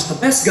 God is just the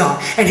best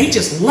God. And He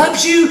just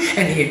loves you,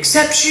 and He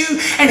accepts you,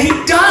 and He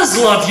does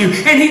love you,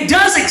 and He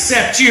does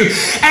accept you.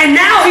 And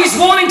now He's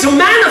wanting to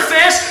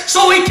manifest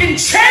so He can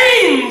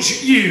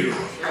change you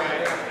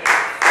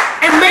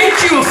and make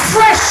you a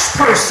fresh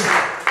person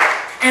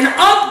and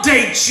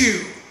update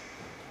you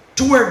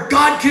to where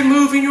God can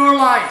move in your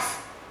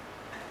life.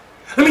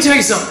 Let me tell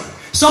you something.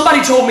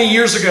 Somebody told me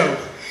years ago,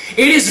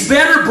 it is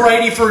better,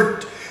 Brady,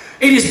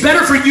 it is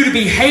better for you to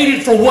be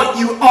hated for what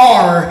you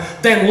are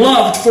than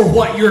loved for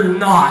what you're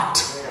not.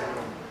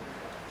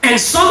 And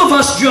some of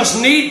us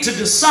just need to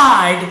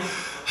decide,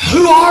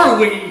 who are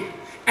we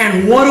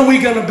and what are we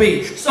going to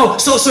be? So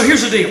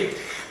here's the deal.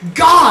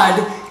 God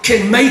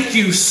can make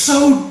you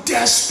so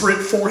desperate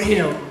for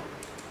Him.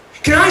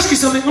 Can I ask you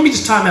something? Let me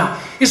just time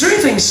out. Is there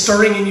anything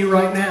stirring in you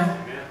right now?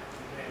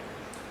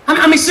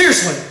 I mean,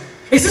 seriously.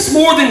 Is this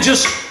more than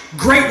just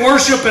great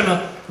worship and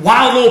a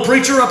wild little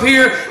preacher up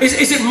here?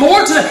 Is it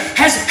more to that?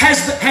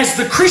 Has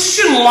the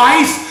Christian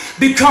life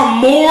become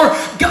more?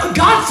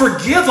 God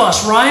forgive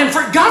us, Ryan.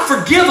 God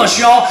forgive us,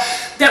 y'all.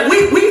 That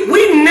we've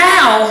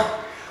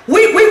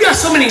got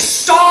so many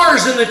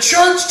stars in the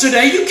church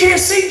today, you can't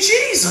see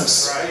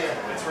Jesus. Right.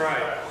 That's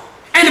right.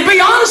 And to be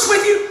honest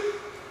with you,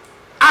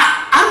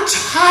 I'm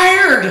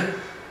tired.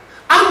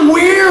 I'm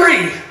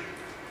weary.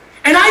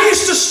 And I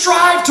used to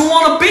strive to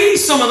want to be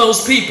some of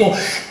those people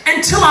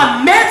until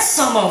I met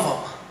some of them.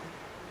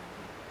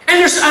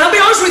 And I'll be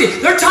honest with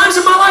you, there are times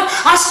in my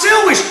life I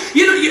still wish,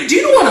 do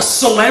you know what a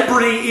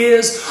celebrity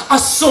is? A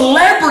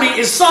celebrity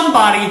is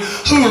somebody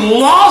who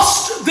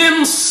lost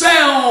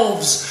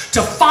themselves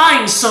to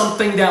find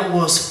something that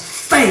was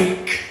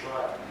fake.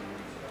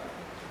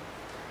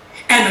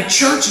 And the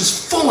church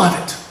is full of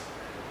it.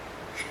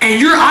 And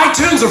your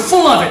iTunes are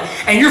full of it.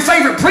 And your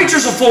favorite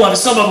preachers are full of it,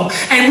 some of them.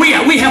 And we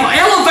have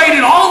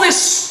elevated all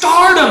this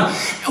stardom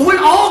when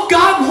all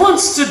God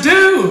wants to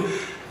do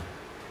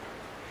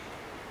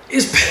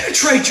is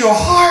penetrate your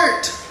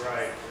heart.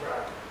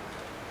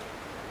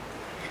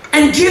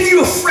 And give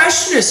you a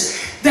freshness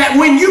that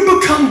when you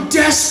become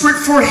desperate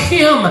for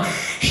Him,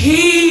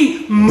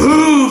 He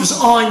moves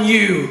on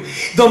you.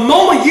 The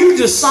moment you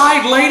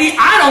decide, lady,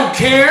 I don't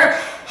care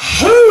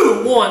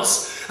who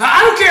wants,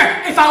 I don't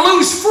care if I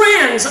lose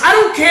friends, I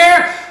don't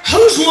care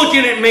who's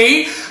looking at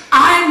me,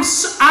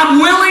 I'm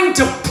willing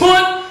to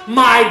put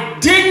my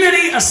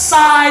dignity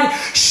aside,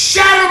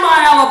 shatter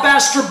my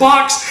alabaster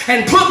box,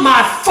 and put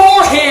my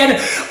forehead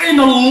in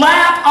the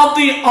lap of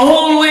the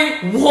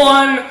only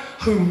one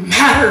who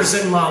matters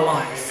in my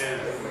life.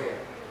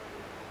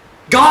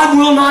 God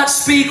will not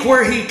speak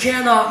where He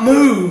cannot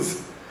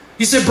move.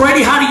 You said,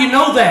 Brady, how do you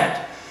know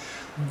that?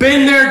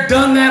 Been there,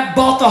 done that,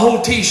 bought the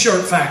whole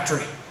t-shirt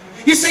factory.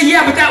 You say,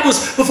 yeah, but that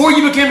was before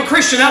you became a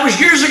Christian. That was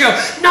years ago.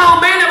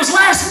 No, man, that was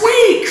last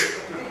week.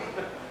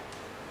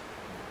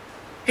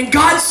 And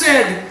God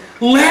said,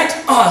 let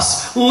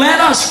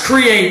us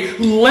create,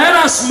 let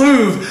us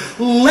move,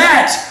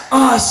 let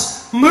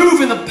us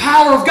move in the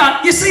power of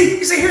God. You see,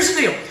 here's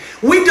the deal.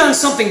 We've done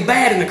something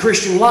bad in the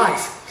Christian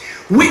life.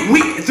 We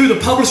through the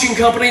publishing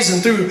companies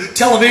and through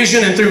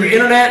television and through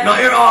internet,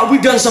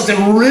 we've done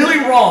something really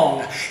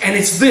wrong. And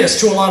it's this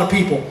to a lot of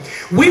people.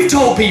 We've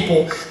told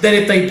people that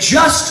if they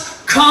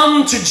just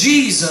come to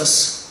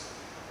Jesus,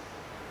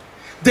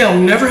 they'll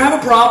never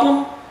have a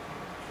problem.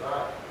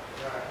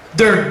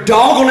 Their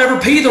dog will never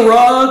pee the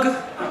rug.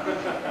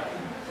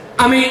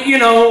 I mean,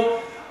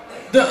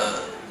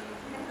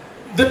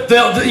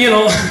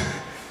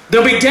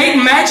 they'll be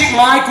dating Magic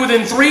Mike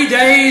within 3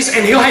 days,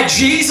 and he'll have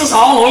Jesus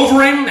all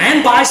over him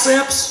and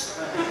biceps.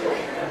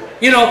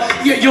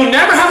 You'll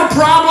never have a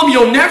problem.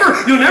 You'll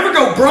never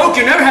go broke.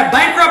 You'll never have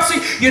bankruptcy.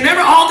 You never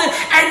all that.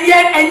 And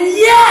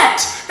yet,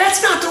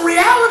 that's not the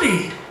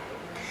reality.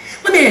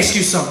 Let me ask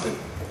you something.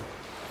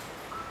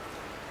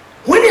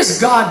 When has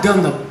God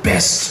done the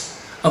best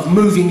of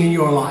moving in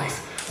your life?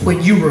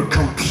 When you were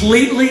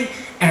completely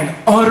and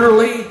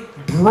utterly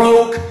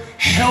broke,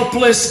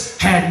 helpless,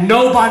 had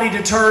nobody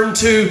to turn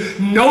to,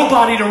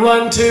 nobody to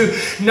run to,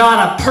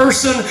 not a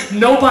person,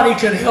 nobody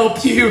could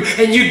help you,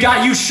 and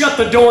you shut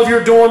the door of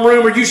your dorm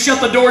room, or you shut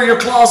the door of your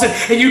closet,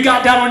 and you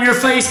got down on your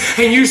face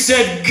and you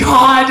said,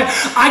 God,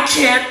 I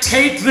can't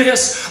take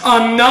this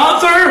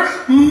another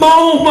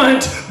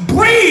moment.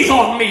 Breathe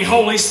on me,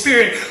 Holy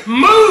Spirit.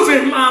 Move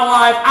in my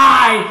life.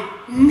 I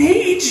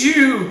need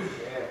you.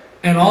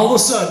 And all of a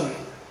sudden,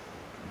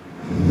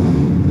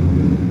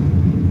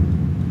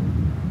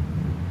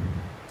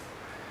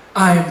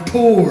 I am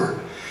poor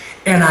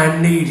and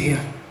I need Him.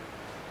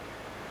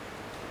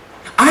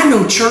 I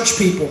know church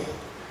people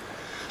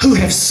who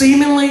have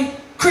seemingly,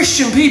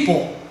 Christian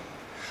people,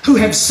 who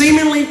have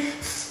seemingly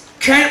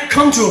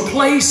come to a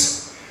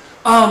place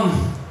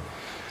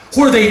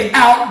where they've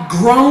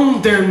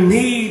outgrown their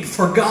need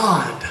for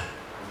God.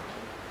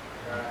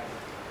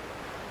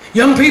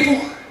 Young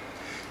people,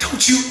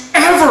 don't you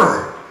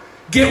ever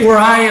get where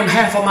I am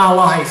half of my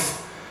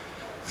life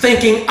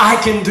thinking I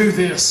can do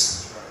this.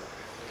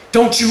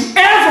 Don't you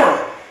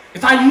ever,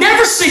 if I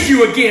never see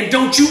you again,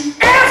 don't you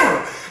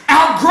ever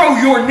outgrow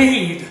your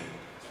need.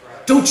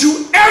 Don't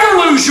you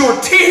ever lose your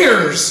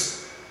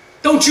tears.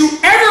 Don't you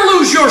ever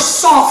lose your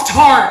soft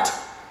heart.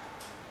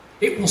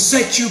 It will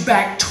set you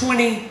back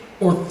 20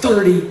 or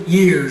 30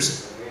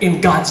 years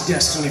in God's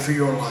destiny for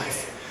your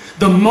life.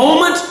 The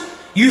moment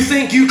you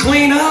think you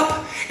clean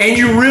up and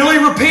you really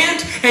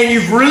repent and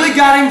you've really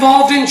got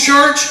involved in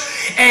church,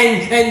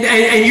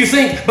 and you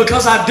think,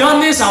 because I've done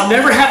this, I'll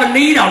never have a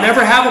need, I'll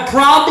never have a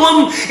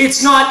problem.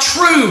 It's not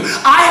true.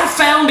 I have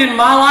found in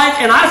my life,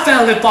 and I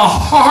found it the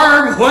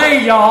hard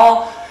way,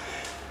 y'all,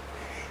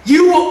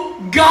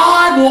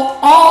 God will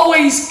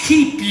always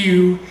keep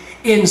you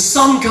in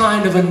some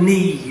kind of a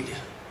need.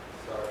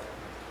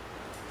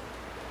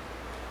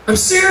 I'm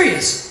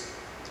serious.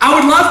 I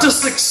would love to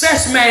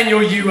success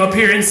manual you up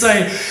here and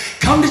say,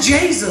 come to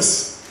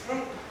Jesus,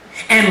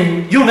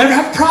 and you'll never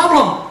have a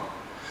problem.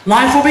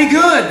 Life will be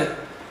good.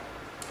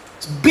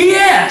 It's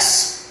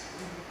BS.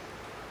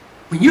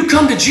 When you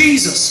come to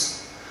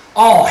Jesus,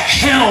 all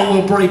hell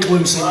will break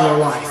loose in your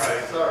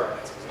life.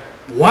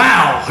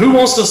 Wow, who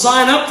wants to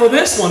sign up for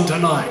this one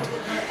tonight?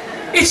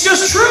 It's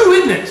just true,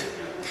 isn't it?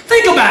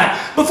 Think about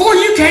it. Before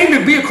you came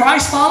to be a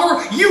Christ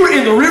follower, you were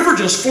in the river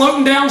just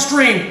floating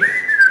downstream,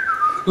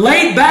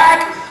 laid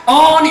back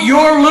on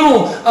your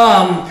little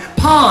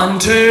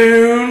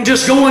pontoon,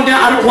 just going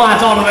down. I don't know why I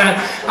thought of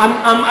that.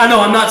 I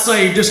know I'm not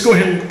saved. Just go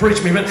ahead and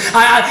preach me. But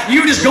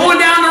you were just going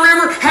down the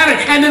river,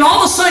 and then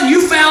all of a sudden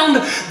you found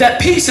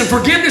that peace and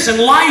forgiveness and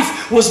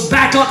life was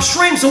back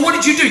upstream. So what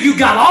did you do? You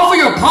got off of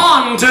your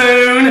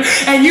pontoon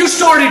and you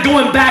started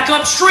going back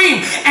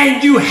upstream,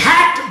 and you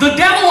hacked the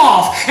devil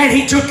off, and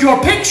he took your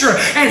picture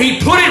and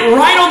he put it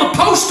right on the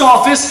post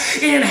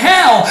office in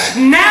hell.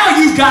 Now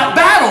you've got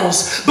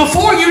battles.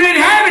 Before you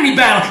didn't have any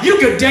battle. You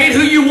could date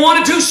who you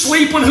wanted to,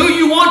 sleep with who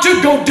you want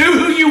to, go do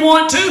who you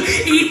want to,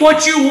 eat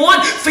what you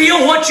want,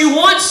 feel what you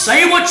want,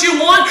 say what you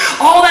want,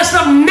 all that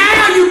stuff.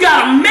 Now you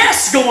got a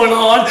mess going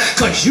on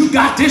because you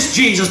got this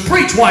Jesus.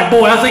 Preach, white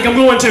boy, I think I'm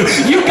going to.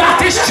 You got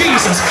this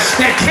Jesus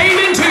that came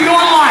into your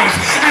life,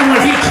 and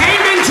when he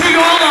came into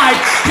your life,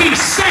 he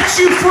set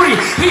you free.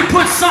 He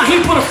put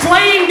a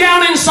flame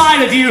down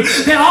inside of you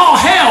that all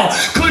hell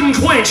couldn't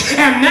quench,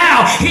 and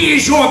now he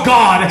is your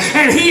God,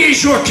 and he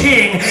is your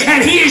King,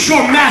 and he is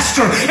your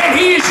Master, and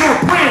he is your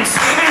Prince,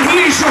 and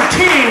he is your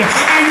King,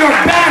 and your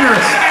banner,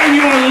 and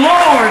your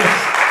Lord.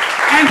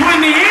 And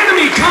when the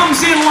enemy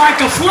comes in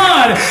like a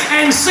flood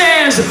and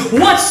says,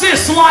 what's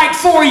this like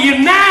for you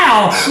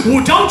now?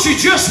 Well, don't you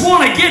just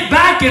want to get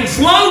back and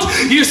float?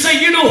 You say,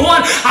 you know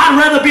what? I'd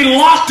rather be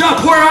locked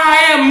up where I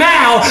am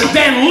now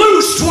than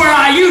loosed where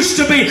I used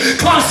to be,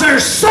 because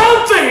there's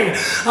something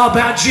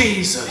about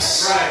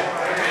Jesus.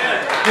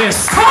 There's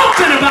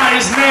something about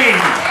his name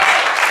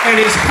and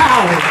his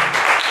power.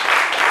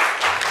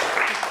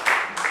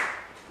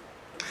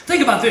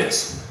 Think about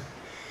this.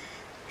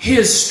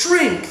 His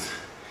strength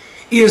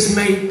is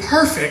made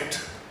perfect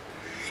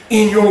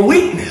in your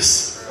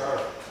weakness.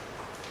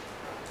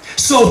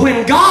 So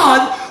when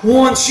God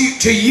wants you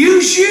to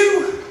use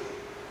you,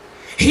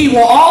 he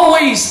will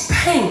always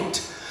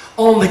paint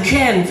on the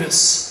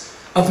canvas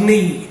of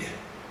need.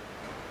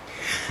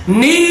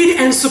 Need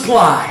and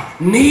supply.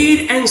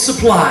 Need and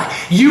supply.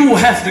 You will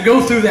have to go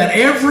through that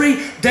every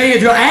day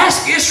of your life.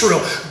 Ask Israel.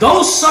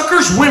 Those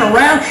suckers went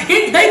around.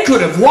 They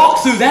could have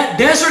walked through that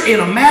desert in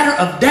a matter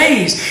of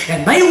days.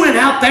 And they went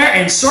out there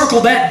and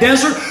circled that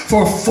desert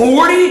for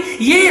 40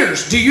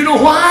 years. Do you know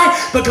why?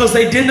 Because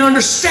they didn't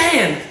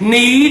understand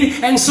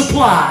need and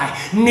supply.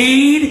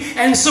 Need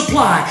and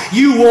supply.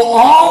 You will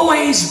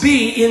always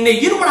be in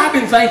need. You know what I've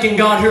been thanking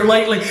God here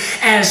lately?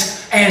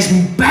 As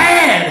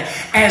bad,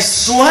 as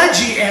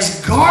sludgy, as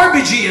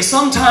garbagey as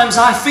sometimes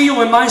I feel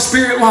in my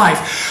spirit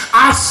life,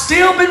 I've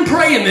still been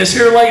praying this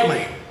here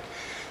lately.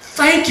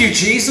 Thank you,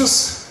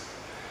 Jesus,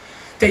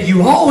 that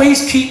you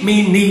always keep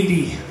me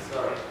needy.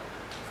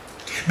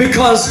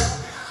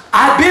 Because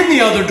I've been the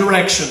other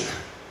direction.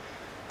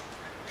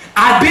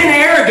 I've been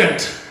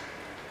arrogant.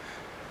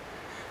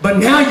 But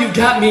now you've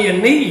got me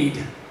in need.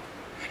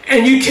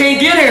 And you can't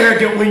get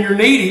arrogant when you're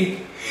needy.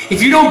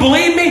 If you don't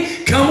believe me,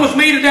 come with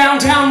me to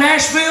downtown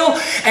Nashville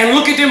and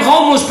look at them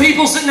homeless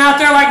people sitting out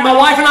there like my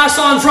wife and I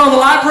saw in front of the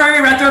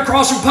library right there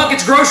across from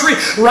Puckett's Grocery,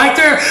 right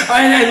there,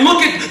 and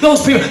look at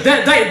those people.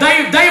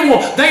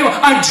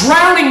 A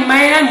drowning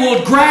man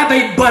will grab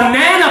a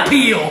banana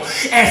peel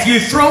if you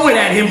throw it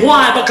at him.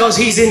 Why? Because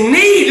he's in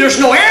need. There's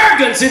no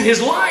arrogance in his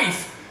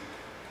life.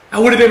 I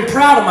would have been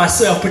proud of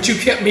myself, but you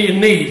kept me in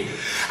need.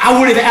 I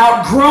would have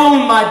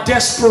outgrown my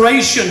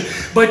desperation,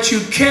 but you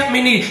kept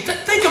me needy.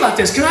 Think about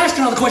this. Can I ask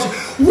another question?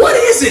 What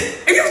is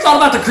it? Have you ever thought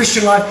about the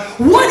Christian life?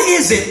 What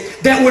is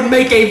it that would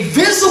make a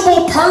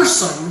visible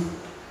person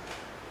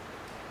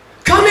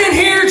come in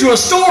here to a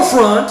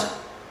storefront,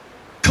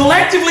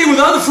 collectively with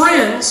other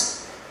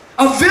friends,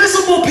 a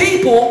visible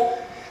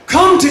people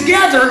come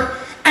together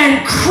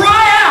and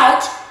cry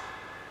out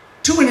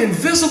to an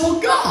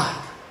invisible God?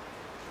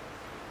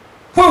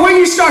 Well, when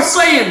you start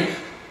saying,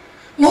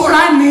 Lord,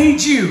 I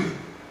need you.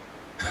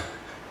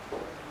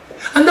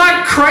 I'm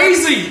not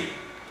crazy.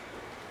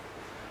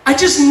 I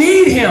just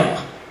need him.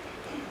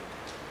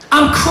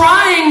 I'm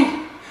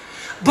crying,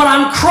 but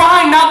I'm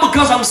crying not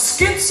because I'm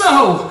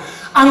schizo.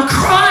 I'm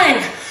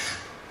crying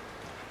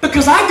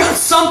because I got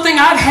something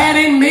I've had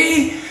in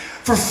me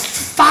for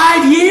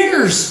 5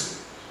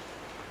 years,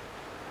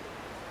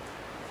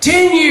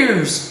 10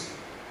 years,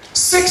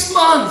 6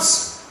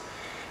 months,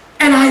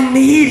 and I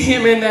need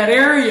him in that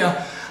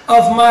area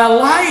of my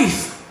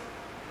life.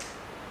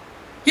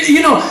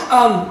 You know,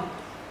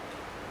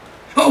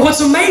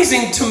 what's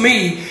amazing to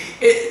me,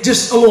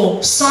 just a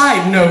little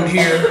side note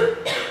here,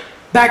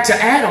 back to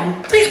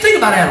Adam. Think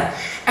about Adam.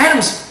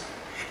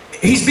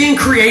 He's being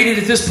created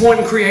at this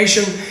point in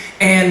creation,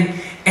 and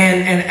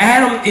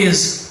Adam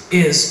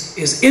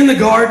is in the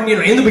garden. You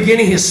know, in the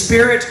beginning, his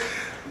spirit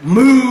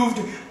moved,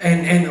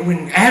 and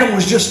when Adam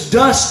was just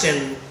dust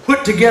and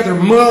put together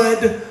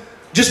mud,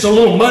 just a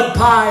little mud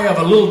pie of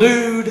a little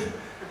dude.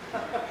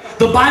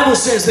 The Bible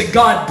says that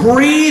God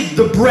breathed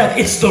the breath.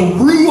 It's the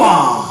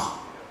Ruah.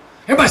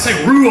 Everybody say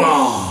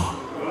Ruah.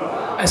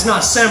 That's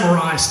not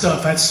samurai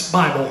stuff. That's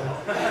Bible.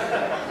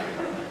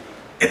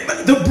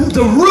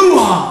 The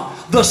Ruah,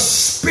 the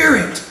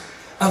Spirit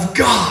of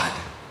God.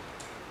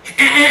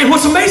 And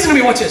what's amazing to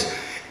me, watch this,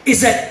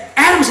 is that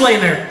Adam's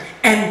laying there,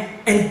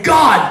 and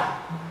God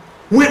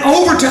went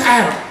over to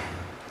Adam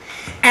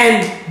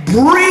and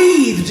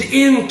breathed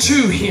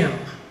into him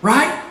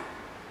right?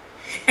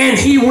 And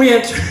he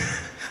went,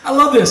 I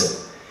love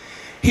this.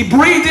 He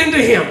breathed into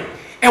him.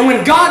 And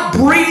when God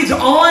breathed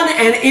on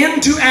and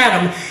into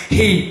Adam,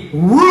 he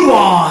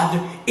ruahed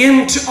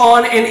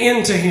on and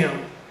into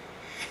him.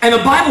 And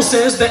the Bible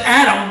says that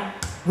Adam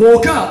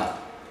woke up.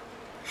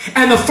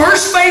 And the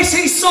first face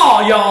he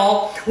saw,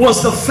 y'all,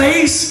 was the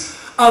face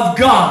of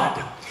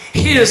God.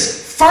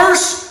 His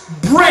first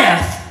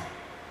breath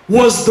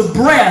was the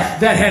breath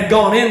that had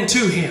gone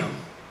into him.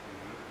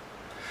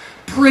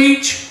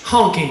 Preach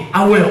honky,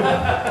 I will.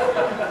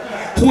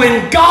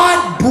 When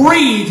God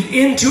breathed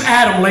into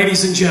Adam,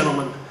 ladies and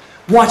gentlemen,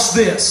 watch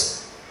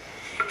this.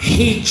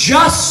 He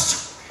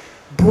just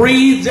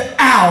breathed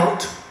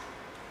out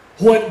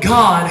what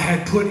God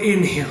had put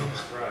in him.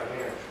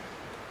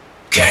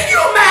 Can you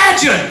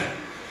imagine?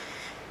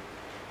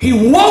 He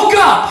woke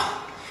up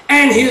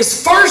and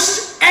his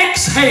first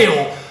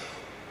exhale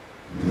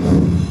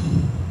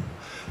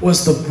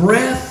was the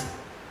breath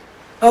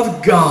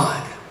of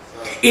God.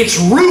 It's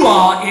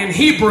ruah in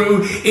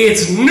Hebrew,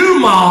 it's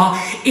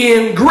pneuma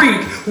in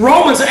Greek.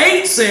 Romans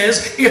 8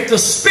 says, if the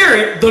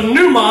spirit, the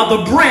pneuma,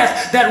 the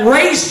breath that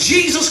raised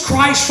Jesus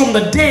Christ from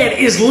the dead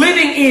is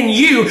living in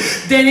you,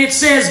 then it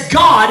says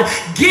God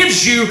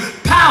gives you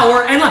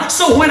power and life.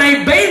 So when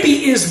a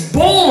baby is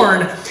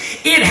born,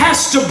 it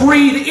has to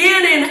breathe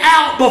in and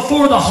out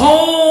before the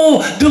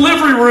whole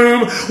delivery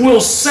room will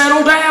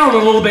settle down a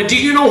little bit. Do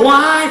you know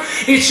why?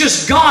 It's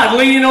just God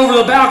leaning over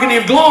the balcony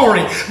of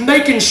glory,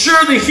 making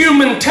sure the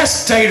human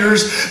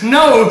testators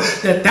know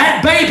that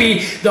that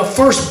baby, the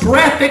first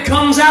breath that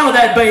comes out of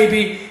that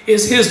baby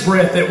is his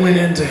breath that went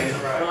into him.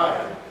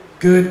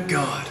 Good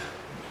God.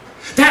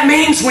 That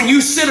means when you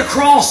sit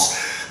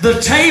across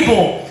the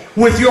table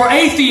with your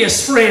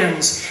atheist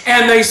friends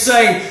and they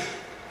say,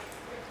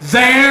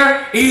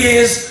 there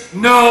is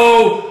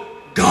no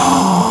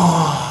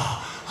God.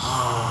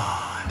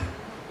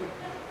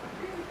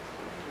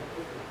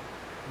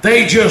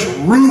 They just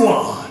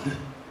ruined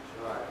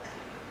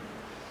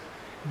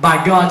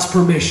by God's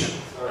permission.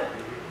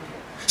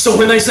 So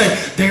when they say,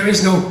 there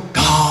is no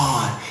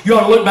God, you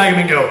ought to look back at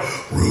him and go,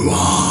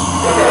 Ruah.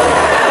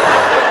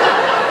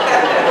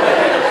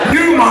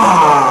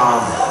 Numa.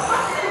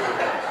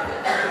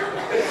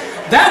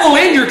 That will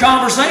end your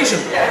conversation.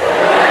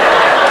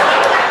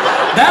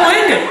 That'll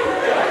end it.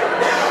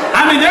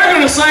 I mean, they're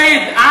going to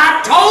say, I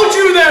told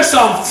you there's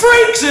some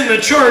freaks in the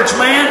church,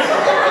 man.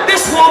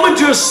 This woman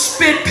just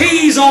spit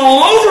peas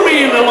all over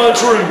me in the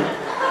lunchroom.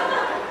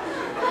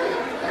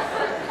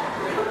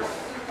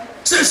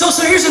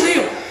 So here's the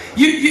deal.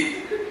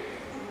 You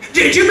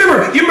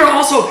remember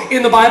also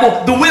in the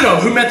Bible, the widow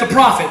who met the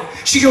prophet.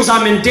 She goes,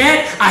 I'm in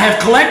debt, I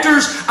have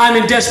collectors,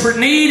 I'm in desperate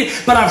need,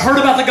 but I've heard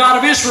about the God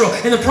of Israel.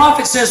 And the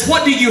prophet says,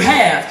 what do you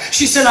have?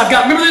 She said, I've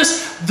got, remember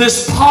this?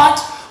 This pot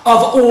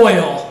of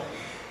oil.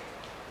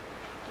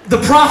 The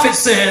prophet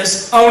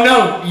says, oh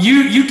no,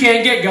 you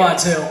can't get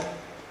God's help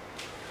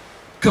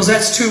because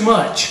that's too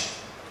much.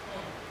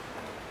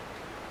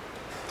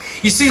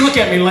 You see, look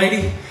at me,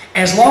 lady.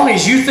 As long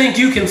as you think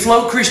you can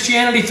float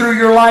Christianity through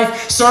your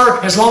life, sir,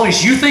 as long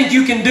as you think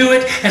you can do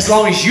it, as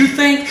long as you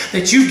think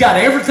that you've got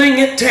everything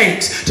it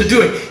takes to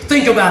do it,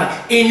 think about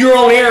it. In your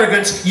own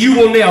arrogance, you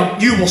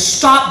will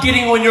stop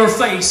getting on your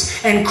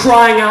face and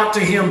crying out to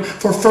him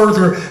for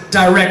further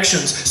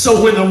directions.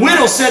 So when the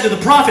widow said to the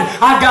prophet,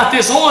 I've got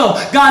this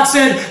oil, God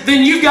said,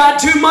 then you've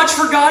got too much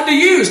for God to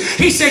use.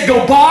 He said,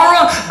 go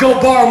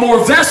borrow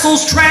more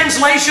vessels.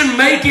 Translation,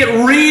 make it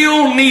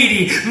real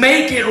needy.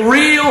 Make it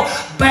real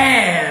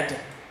bad.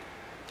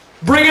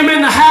 Bring him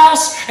in the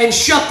house and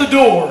shut the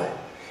door.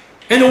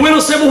 And the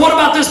widow said, well, what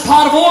about this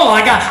pot of oil?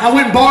 I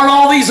went and borrowed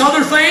all these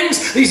other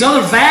things, these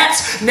other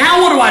vats.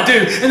 Now what do I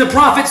do? And the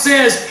prophet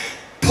says,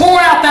 pour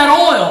out that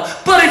oil,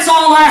 but it's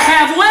all I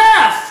have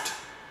left.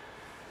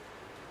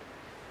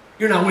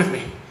 You're not with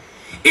me.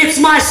 It's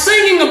my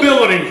singing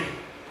ability.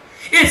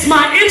 It's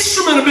my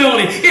instrument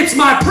ability. It's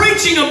my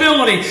preaching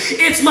ability.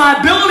 It's my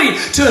ability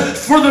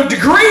for the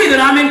degree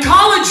that I'm in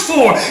college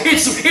for.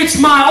 It's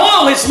my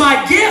oil. It's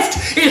my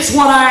gift. It's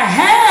what I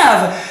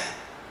have.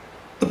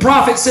 The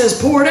prophet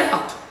says, pour it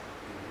out.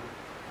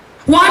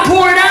 Why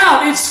pour it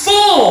out? It's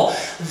full.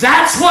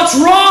 That's what's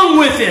wrong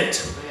with it.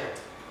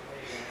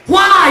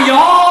 Why, y'all?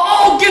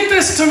 Oh, get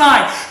this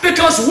tonight.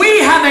 Because we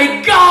have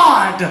a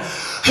God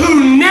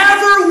who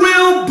never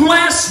will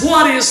bless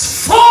what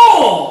is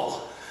full.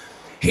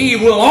 He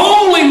will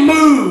only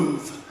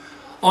move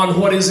on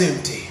what is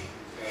empty.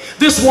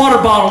 This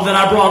water bottle that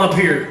I brought up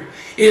here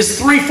is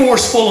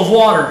 3/4 full of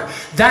water.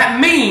 That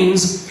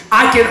means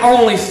I can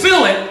only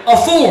fill it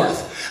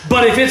 1/4.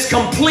 But if it's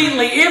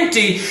completely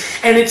empty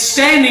and it's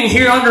standing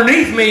here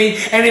underneath me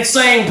and it's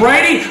saying,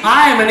 Brady,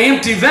 I am an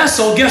empty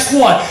vessel, guess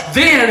what?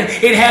 Then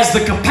it has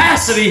the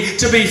capacity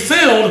to be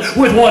filled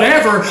with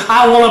whatever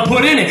I want to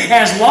put in it.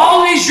 As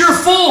long as you're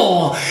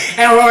full,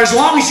 or as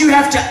long as you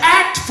have to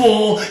act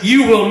full,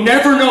 you will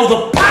never know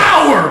the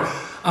power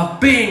of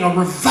being a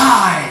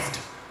revived,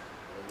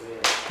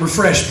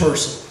 refreshed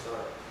person.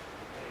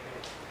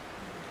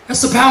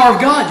 That's the power of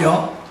God,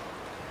 y'all.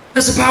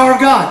 That's the power of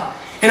God.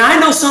 And I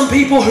know some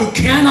people who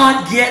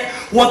cannot get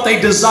what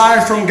they desire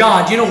from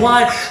God. You know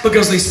why?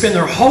 Because they spend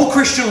their whole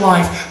Christian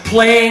life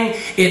playing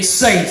it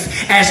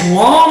safe. As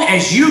long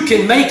as you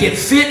can make it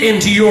fit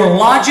into your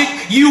logic,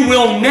 you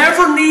will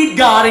never need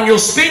God, and you'll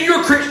spend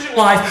your Christian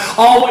life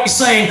always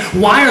saying,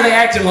 why are they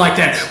acting like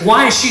that?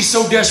 Why is she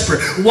so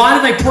desperate? Why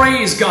do they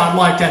praise God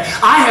like that?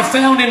 I have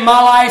found in my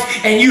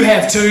life, and you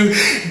have too,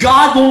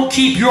 God won't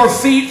keep your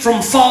feet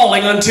from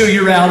falling until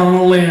you're out on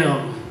a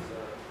limb.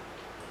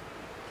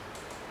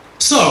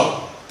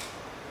 So,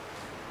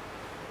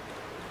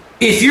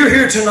 if you're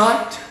here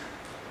tonight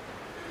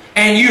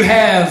and you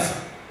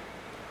have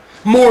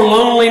more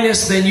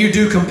loneliness than you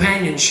do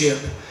companionship,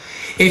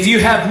 if you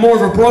have more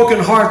of a broken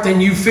heart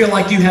than you feel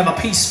like you have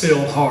a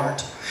peace-filled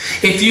heart,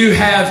 if you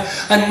have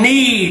a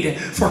need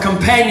for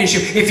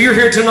companionship, if you're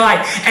here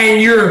tonight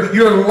and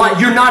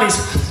you're not as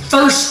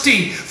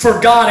thirsty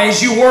for God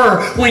as you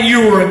were when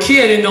you were a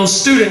kid in those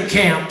student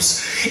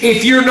camps,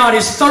 if you're not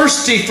as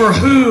thirsty for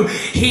who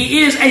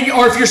He is,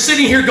 or if you're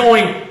sitting here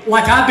going,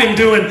 like I've been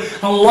doing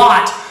a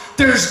lot,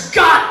 there's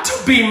got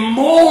to be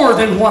more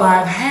than what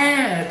I've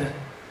had,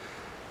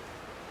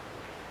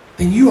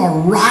 then you are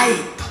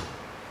ripe.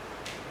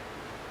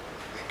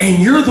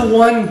 And you're the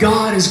one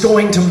God is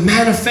going to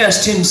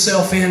manifest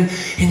Himself in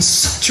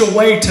such a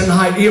way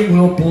tonight, it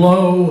will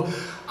blow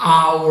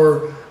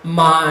our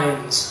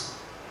minds.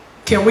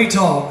 Can we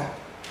talk?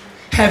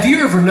 Have you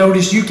ever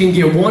noticed you can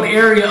get one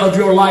area of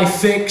your life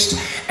fixed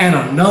and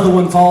another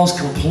one falls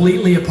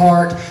completely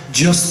apart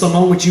just the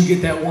moment you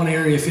get that one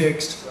area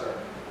fixed?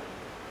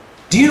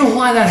 Do you know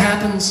why that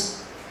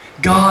happens?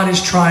 God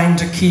is trying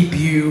to keep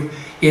you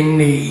in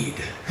need.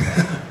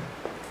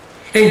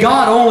 And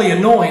God only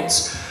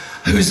anoints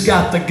who's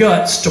got the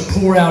guts to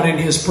pour out in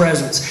His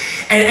presence.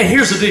 And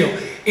here's the deal.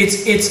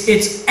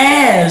 It's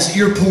as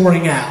you're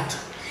pouring out.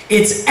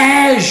 It's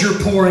as you're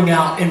pouring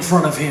out in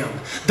front of Him.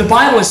 The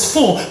Bible is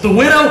full. The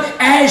widow,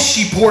 as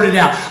she poured it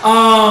out.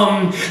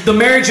 The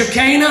marriage of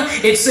Cana,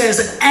 it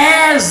says,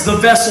 as the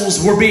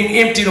vessels were being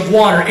emptied of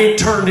water, it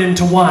turned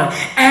into wine.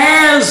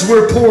 As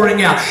we're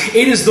pouring out.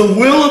 It is the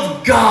will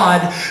of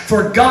God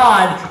for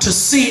God to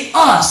see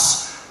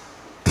us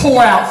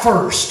pour out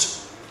first.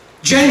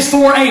 James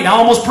 4:8, I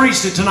almost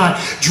preached it tonight.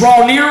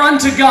 Draw near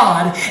unto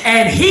God,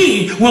 and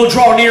He will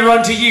draw near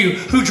unto you.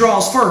 Who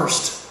draws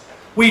first?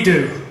 We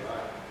do.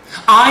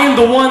 I am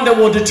the one that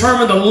will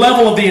determine the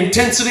level of the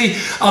intensity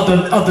of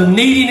the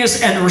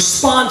neediness and the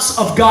response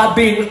of God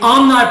being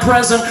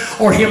omnipresent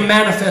or Him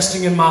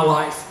manifesting in my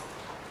life.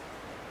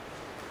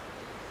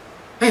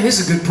 Man, this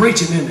is good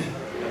preaching, isn't it?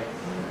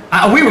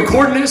 Are we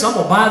recording this? I'm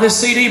going to buy this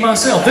CD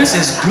myself. This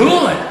is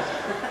good.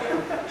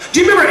 Do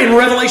you remember in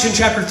Revelation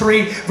chapter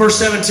 3, verse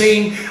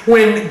 17,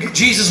 when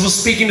Jesus was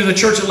speaking to the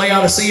church at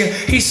Laodicea?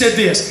 He said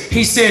this.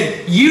 He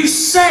said, you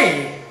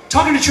say,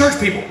 talking to church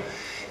people,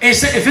 and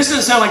said, if this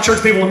doesn't sound like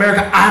church people in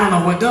America, I don't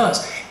know what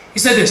does. He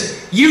said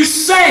this, you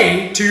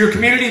say to your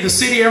community, the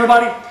city,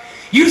 everybody,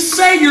 you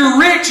say you're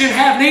rich and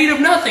have need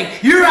of nothing.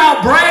 You're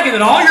out bragging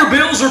that all your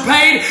bills are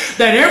paid,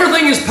 that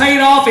everything is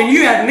paid off, and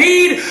you have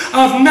need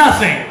of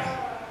nothing.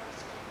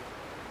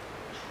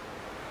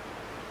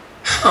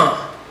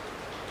 Huh.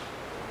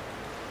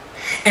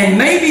 And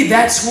maybe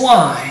that's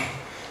why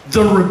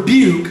the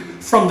rebuke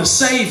from the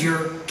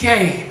Savior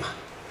came.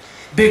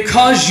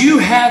 Because you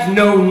have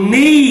no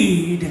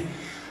need,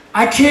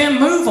 I can't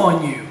move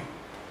on you.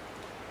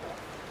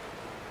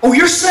 Oh,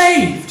 you're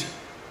saved.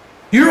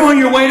 You're on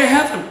your way to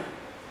heaven.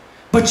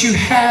 But you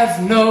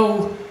have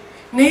no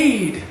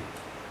need.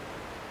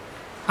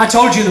 I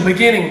told you in the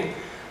beginning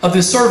of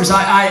this service,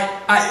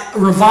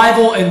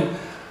 revival and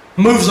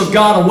moves of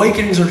God,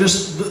 awakenings are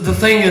just the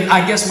thing that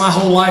I guess my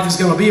whole life is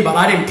going to be about.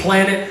 I didn't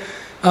plan it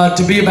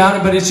to be about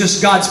it, but it's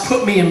just God's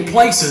put me in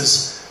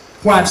places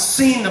where I've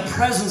seen the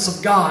presence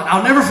of God.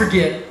 I'll never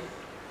forget,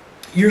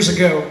 years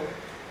ago,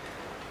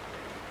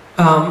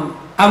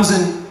 I was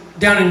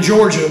down in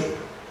Georgia,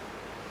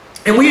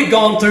 and we had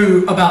gone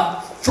through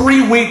about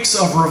 3 weeks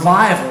of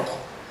revival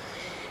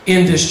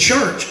in this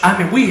church. I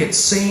mean, we had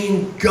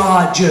seen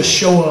God just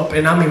show up,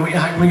 and I mean,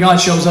 when God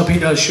shows up, He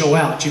does show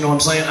out. You know what I'm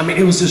saying? I mean,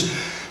 it was just,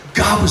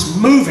 God was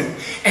moving.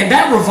 And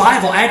that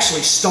revival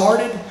actually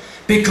started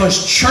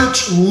because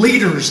church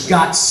leaders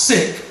got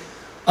sick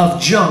of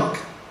junk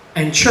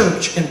and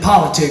church and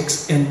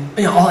politics and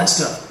all that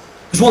stuff.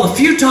 It was one of the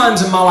few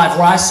times in my life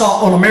where I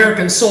saw on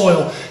American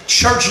soil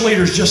church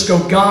leaders just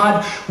go,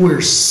 God,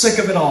 we're sick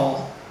of it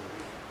all.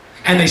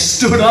 And they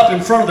stood up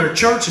in front of their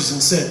churches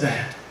and said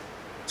that.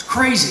 It's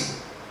crazy.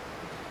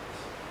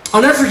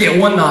 I'll never forget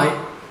one night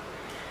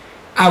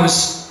I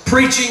was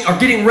preaching or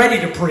getting ready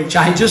to preach.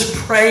 I had just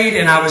prayed,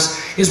 and it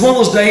was one of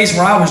those days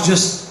where I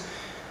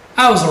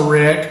was a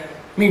wreck.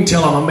 You can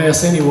tell I'm a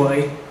mess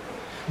anyway.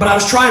 But I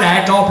was trying to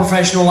act all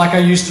professional like I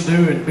used to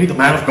do and be the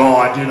man of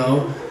God, you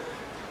know.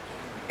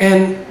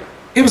 And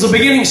it was the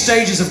beginning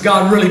stages of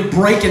God really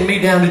breaking me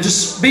down to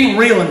just being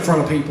real in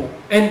front of people.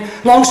 And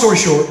long story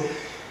short,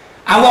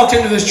 I walked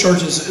into this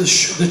church.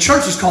 The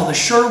church is called the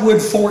Sherwood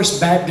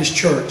Forest Baptist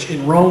Church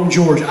in Rome,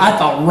 Georgia. I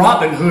thought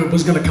Robin Hood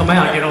was going to come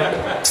out, you know.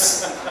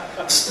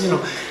 you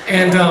know.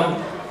 And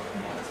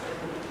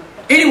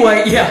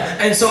anyway, yeah.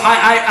 And so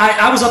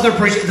I was up there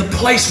preaching. The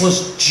place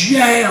was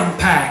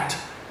jam-packed.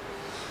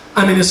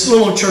 I mean, this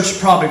little church is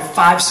probably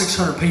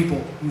 500-600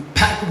 people,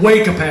 packed,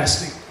 way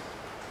capacity.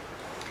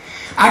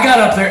 I got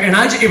up there, and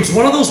it was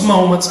one of those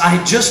moments. I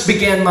had just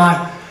began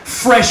my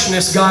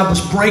freshness. God was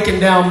breaking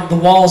down the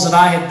walls that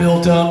I had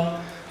built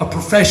up of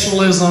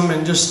professionalism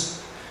and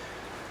just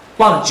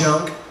a lot of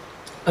junk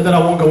that I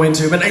won't go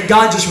into. But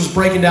God just was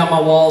breaking down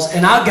my walls,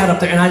 and I got up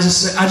there, and I was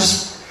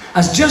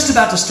just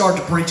about to start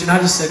to preach, and I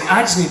just said,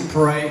 I just need to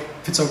pray,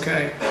 if it's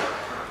okay.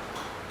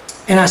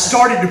 And I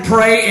started to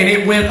pray, and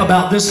it went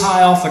about this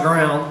high off the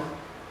ground.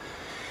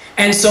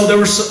 And so there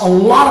was a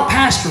lot of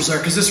pastors there,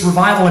 because this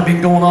revival had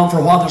been going on for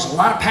a while. There's a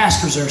lot of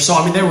pastors there. So,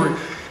 I mean,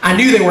 I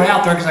knew they were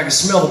out there because I could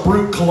smell the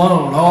brute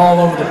cologne all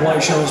over the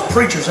place. There was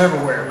preachers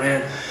everywhere,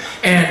 man.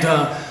 And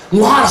a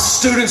lot of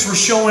students were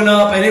showing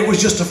up, and it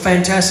was just a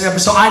fantastic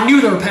episode. So I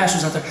knew there were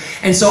pastors out there.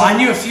 And so I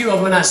knew a few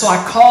of them, and so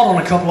I called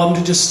on a couple of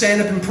them to just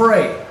stand up and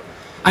pray.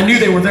 I knew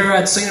they were there.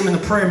 I'd seen them in the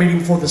prayer meeting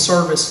before the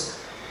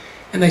service.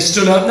 And they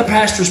stood up, and the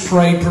pastors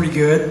prayed pretty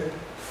good.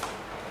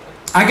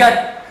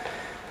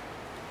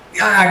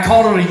 I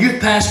called on a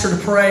youth pastor to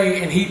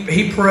pray, and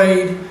he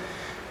prayed.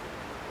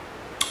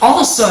 All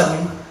of a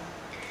sudden,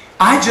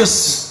 God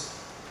just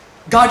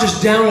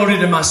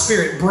downloaded in my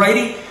spirit,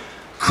 Brady,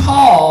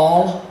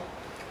 call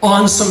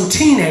on some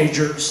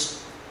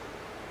teenagers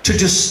to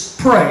just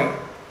pray.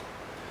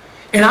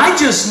 And I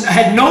just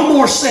had no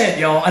more said,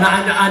 y'all, and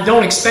I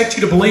don't expect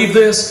you to believe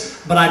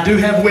this, but I do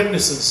have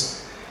witnesses.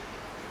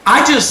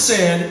 I just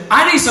said,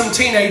 I need some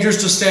teenagers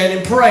to stand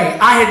and pray.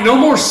 I had no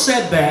more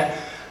said that.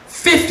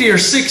 50 or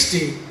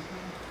 60.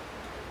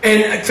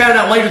 And I found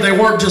out later they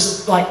weren't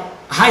just like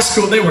high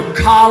school, they were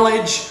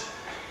college.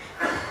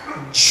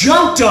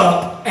 Jumped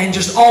up and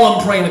just all of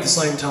them praying at the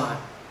same time.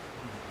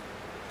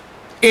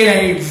 In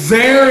a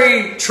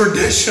very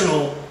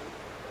traditional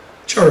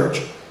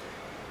church.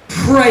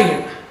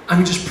 Praying. I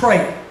mean, just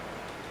praying.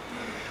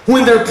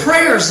 When their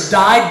prayers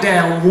died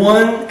down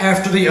one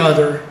after the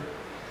other,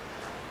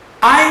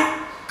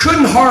 I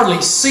couldn't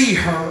hardly see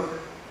her.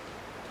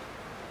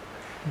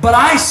 But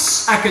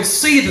I could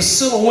see the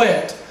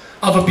silhouette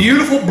of a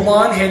beautiful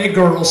blonde-headed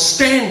girl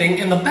standing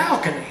in the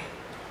balcony.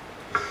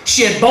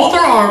 She had both her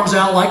arms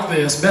out like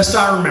this, best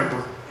I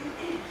remember.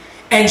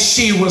 And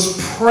she was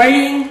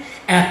praying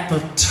at the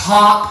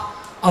top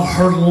of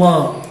her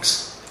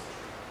lungs.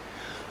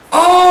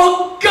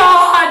 Oh,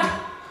 God!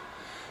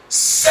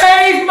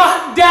 Save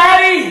my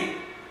daddy!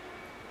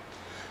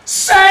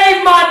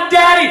 Save my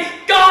daddy!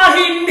 God,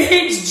 he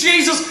needs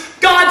Jesus.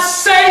 God,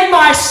 save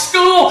my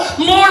school.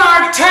 Lord,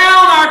 our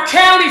town, our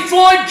county,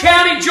 Floyd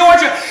County,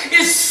 Georgia,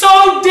 is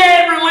so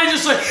dead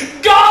religiously.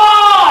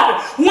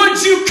 God, would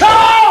you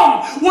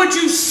come? Would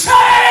you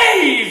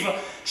save?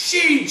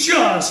 She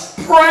just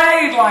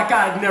prayed like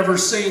I'd never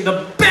seen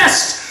the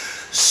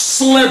best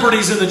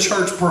celebrities in the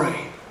church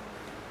pray.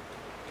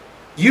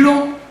 You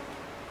don't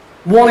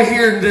want to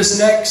hear this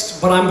next,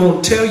 but I'm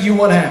going to tell you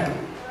what happened.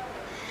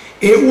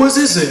 It was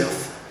as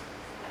if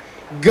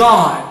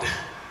God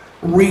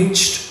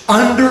reached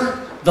under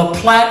the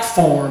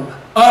platform,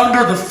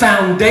 under the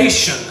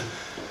foundation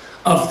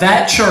of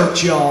that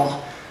church,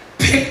 y'all,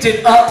 picked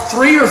it up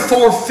 3 or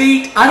 4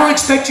 feet. I don't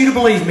expect you to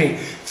believe me.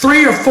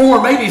 3 or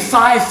 4, maybe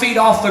 5 feet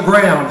off the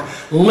ground.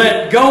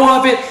 Let go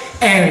of it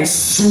and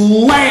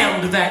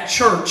slammed that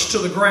church to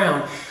the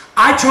ground.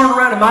 I turned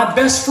around and my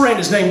best friend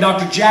is named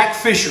Dr. Jack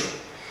Fisher.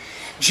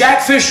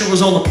 Jack Fisher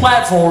was on the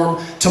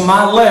platform to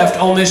my left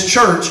on this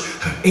church.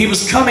 He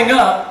was coming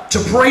up to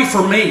pray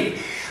for me.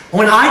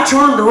 When I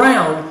turned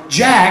around,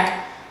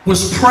 Jack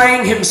was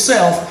praying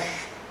himself,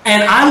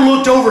 and I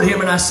looked over at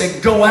him and I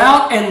said, go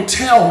out and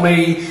tell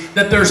me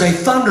that there's a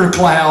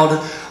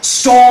thundercloud,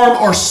 storm,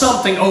 or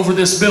something over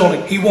this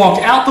building. He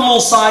walked out the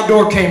little side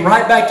door, came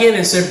right back in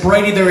and said,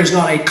 Brady, there is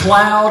not a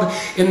cloud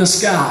in the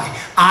sky.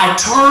 I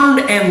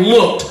turned and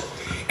looked,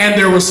 and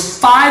there was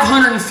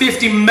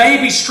 550,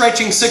 maybe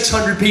stretching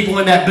 600 people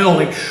in that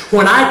building.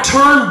 When I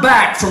turned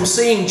back from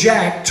seeing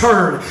Jack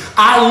turn,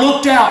 I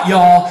looked out,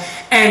 y'all,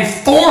 and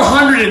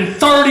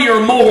 430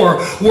 or more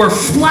were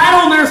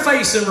flat on their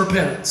face in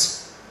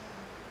repentance.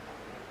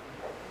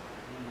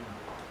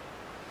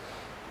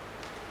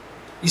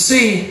 You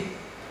see,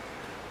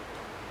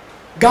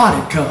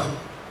 God had come.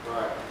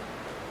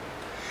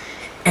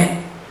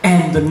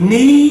 And the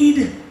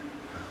need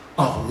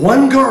of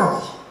one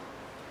girl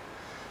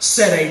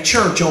set a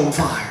church on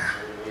fire.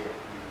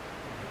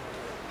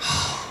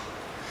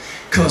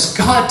 Because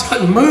God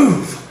doesn't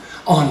move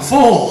on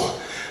full.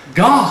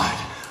 God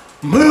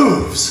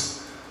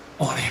moves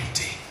on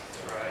empty.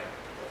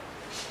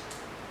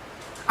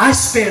 I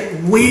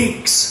spent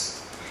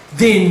weeks,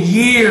 then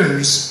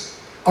years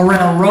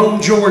around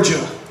Rome,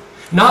 Georgia.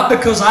 Not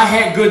because I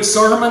had good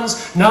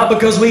sermons, not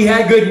because we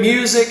had good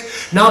music,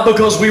 not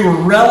because we were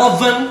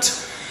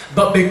relevant,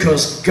 but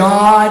because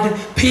God,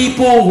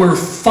 people were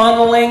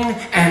funneling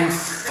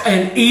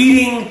and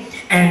eating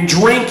and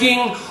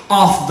drinking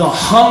off the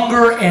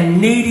hunger and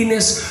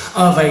neediness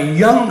of a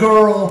young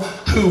girl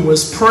who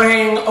was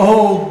praying,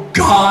 oh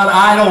God,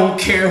 I don't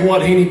care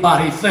what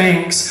anybody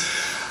thinks.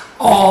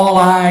 All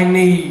I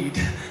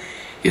need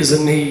is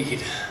a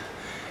need,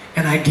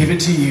 and I give it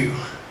to you.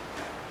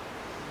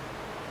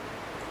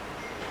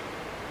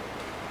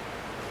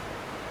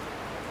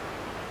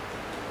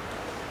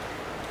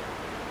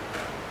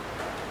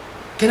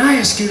 Can I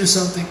ask you to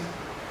something?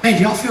 Man,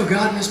 do y'all feel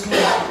God in this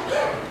place?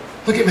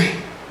 Look at me.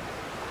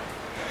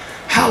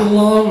 How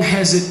long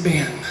has it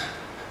been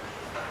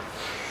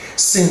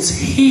since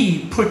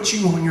He put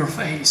you on your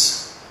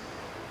face?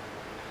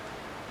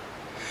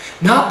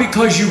 Not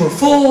because you were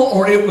full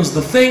or it was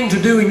the thing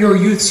to do in your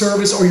youth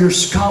service or your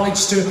college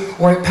student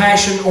or at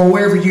Passion or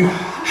wherever you...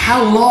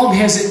 How long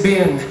has it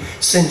been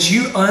since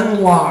you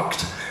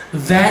unlocked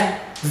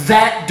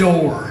that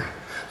door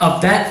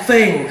of that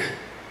thing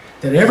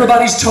that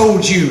everybody's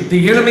told you,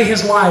 the enemy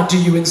has lied to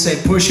you and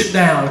said, push it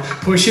down,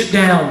 push it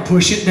down,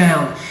 push it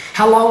down.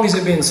 How long has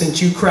it been since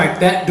you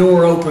cracked that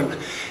door open,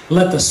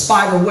 let the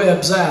spider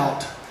webs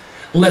out,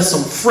 let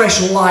some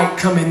fresh light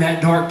come in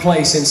that dark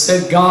place and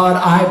said, God,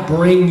 I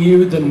bring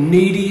you the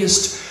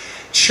neediest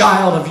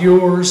child of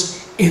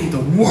yours in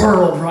the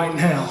world right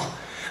now.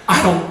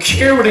 I don't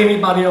care what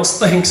anybody else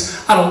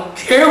thinks. I don't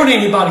care what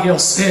anybody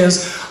else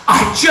says.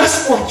 I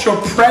just want your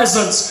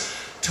presence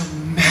to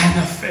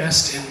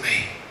manifest in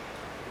me.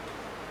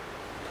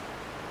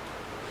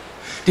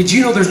 Did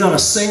you know there's not a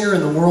singer in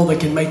the world that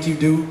can make you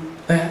do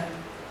that?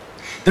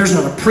 There's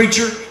not a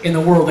preacher in the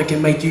world that can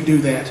make you do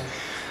that.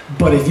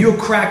 But if you'll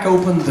crack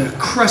open the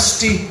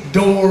crusty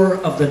door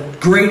of the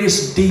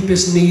greatest,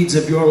 deepest needs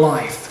of your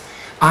life,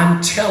 I'm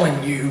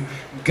telling you,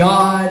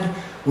 God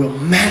will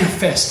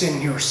manifest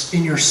in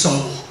your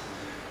soul.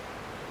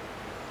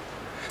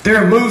 There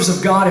are moves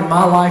of God in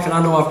my life, and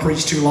I know I've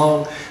preached too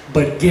long,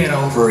 but get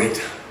over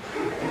it.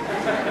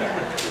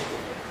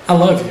 I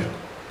love you.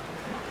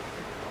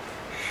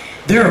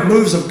 There are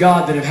moves of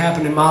God that have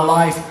happened in my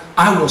life.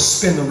 I will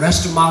spend the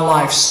rest of my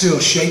life still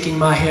shaking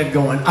my head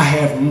going, I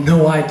have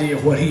no idea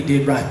what He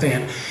did right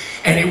then.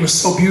 And it was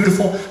so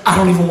beautiful, I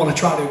don't even want to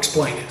try to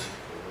explain it.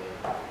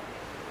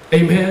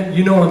 Amen?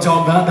 You know what I'm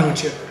talking about,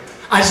 don't you?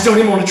 I just don't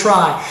even want to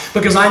try,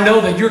 because I know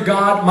that your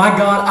God, my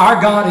God,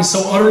 our God is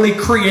so utterly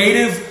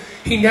creative,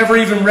 He never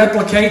even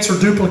replicates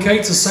or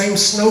duplicates the same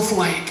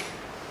snowflake.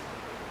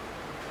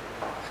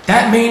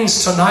 That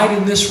means tonight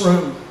in this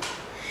room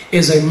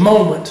is a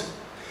moment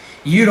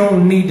you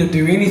don't need to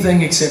do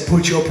anything except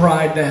put your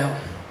pride down.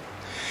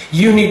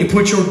 You need to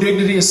put your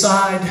dignity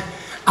aside.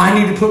 I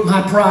need to put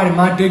my pride and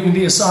my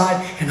dignity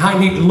aside, and I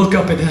need to look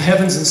up at the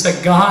heavens and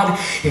say, God,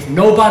 if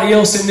nobody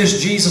else in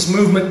this Jesus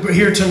movement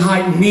here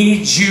tonight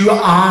needs you,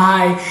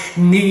 I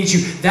need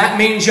you. That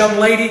means, young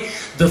lady,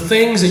 the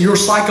things that your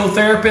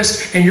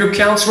psychotherapists and your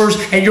counselors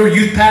and your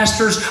youth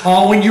pastors,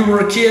 all when you were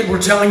a kid, were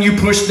telling you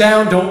push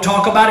down, don't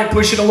talk about it,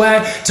 push it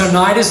away.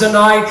 Tonight is the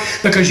night,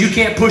 because you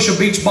can't push a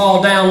beach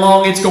ball down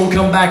long, it's going to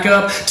come back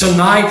up.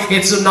 Tonight,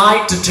 it's the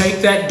night to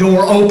take that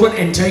door open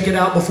and take it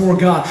out before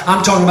God.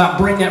 I'm talking about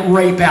bring that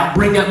rape out,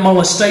 bring that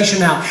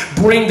molestation out,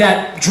 bring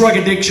that drug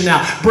addiction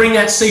out, bring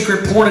that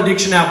secret porn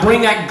addiction out,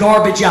 bring that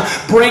garbage out,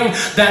 bring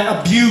that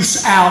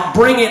abuse out,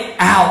 bring it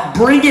out,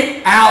 bring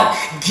it out,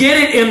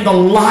 get it in the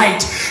light.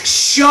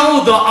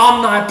 Show the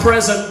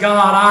omnipresent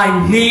God,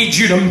 I need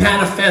you to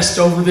manifest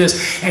over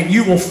this, and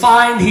you will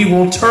find He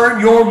will turn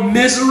your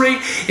misery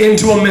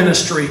into a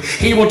ministry.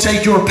 He will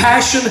take your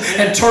passion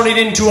and turn it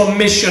into a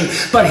mission,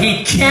 but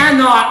He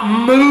cannot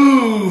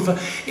move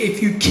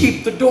if you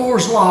keep the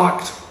doors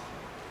locked.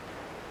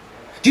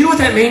 Do you know what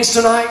that means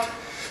tonight?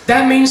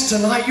 That means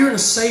tonight you're in a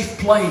safe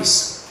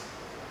place.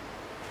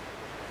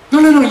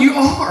 No, you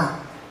are.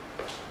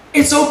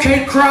 It's okay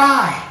to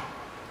cry.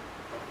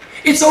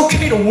 It's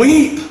okay to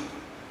weep.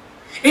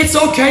 It's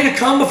okay to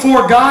come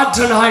before God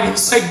tonight and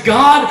say,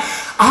 God,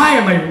 I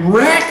am a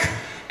wreck,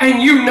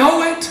 and you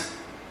know it.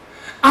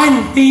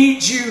 I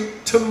need you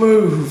to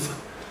move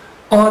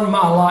on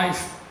my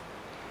life,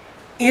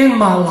 in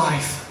my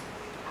life.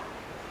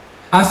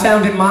 I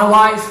found in my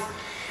life,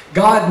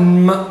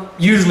 God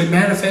usually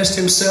manifests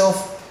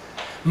Himself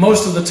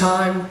most of the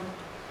time.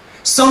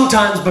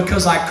 Sometimes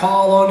because I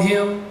call on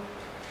Him,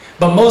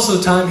 but most of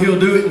the time He'll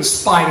do it in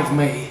spite of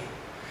me,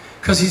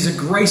 because He's a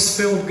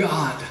grace-filled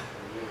God.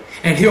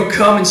 And He'll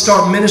come and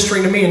start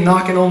ministering to me and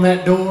knocking on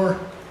that door.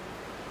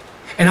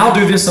 And I'll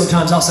do this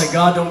sometimes. I'll say,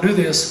 God, don't do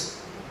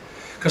this,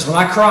 because when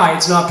I cry,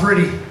 it's not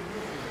pretty.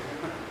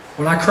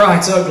 When I cry,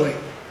 it's ugly.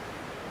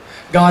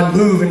 God,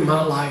 move in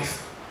my life.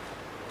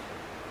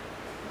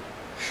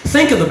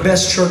 Think of the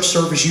best church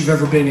service you've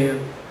ever been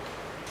in.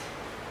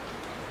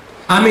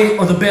 I mean,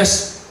 or the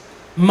best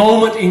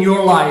moment in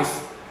your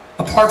life,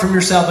 apart from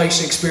your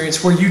salvation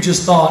experience, where you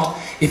just thought,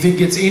 if it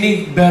gets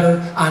any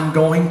better, I'm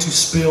going to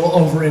spill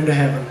over into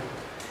heaven.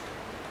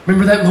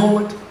 Remember that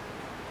moment?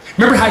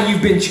 Remember how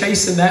you've been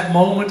chasing that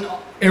moment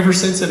ever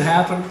since it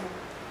happened?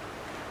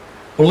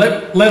 Well,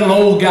 let an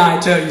old guy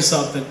tell you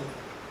something.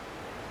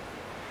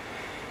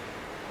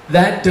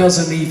 That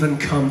doesn't even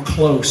come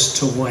close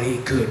to what He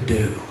could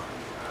do.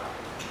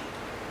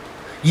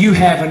 You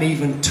haven't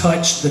even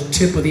touched the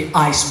tip of the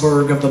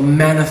iceberg of the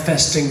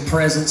manifesting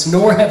presence,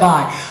 nor have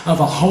I, of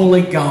a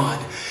holy God,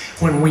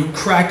 when we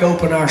crack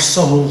open our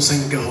souls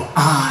and go,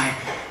 I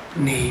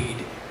need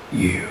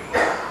you.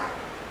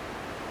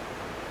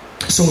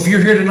 So if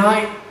you're here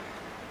tonight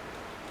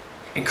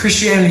and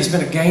Christianity's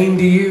been a game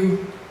to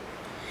you,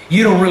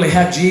 you don't really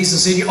have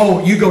Jesus in you.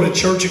 Oh, you go to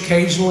church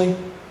occasionally,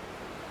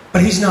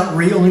 but He's not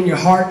real in your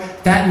heart.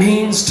 That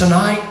means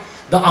tonight,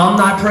 the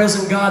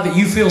omnipresent God that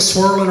you feel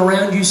swirling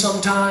around you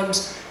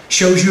sometimes,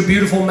 shows you a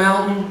beautiful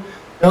mountain,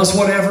 does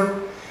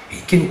whatever, He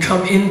can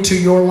come into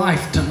your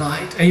life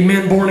tonight.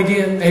 Amen, born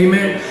again?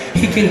 Amen.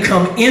 He can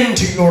come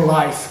into your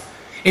life.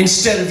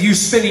 Instead of you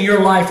spinning your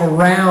life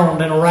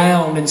around and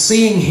around and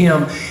seeing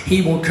Him,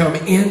 He will come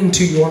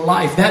into your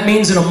life. That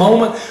means in a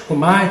moment, when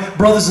my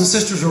brothers and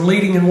sisters are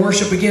leading in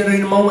worship again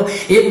in a moment,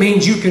 it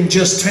means you can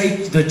just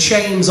take the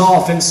chains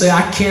off and say,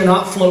 I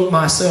cannot float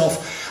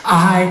myself.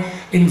 I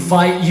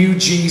invite you,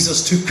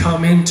 Jesus, to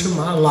come into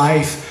my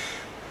life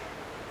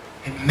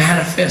and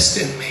manifest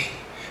in me.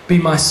 Be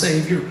my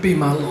Savior, be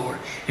my Lord.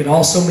 It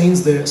also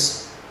means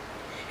this.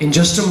 In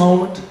just a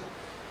moment,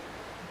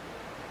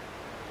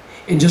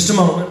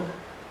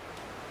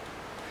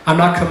 I'm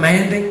not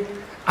commanding.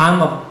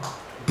 I'm a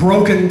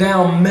broken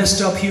down,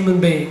 messed up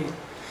human being.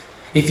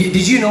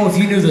 Did you know if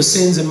you knew the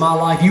sins in my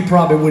life, you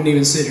probably wouldn't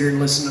even sit here and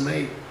listen to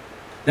me?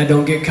 Now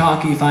don't get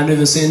cocky. If I knew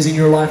the sins in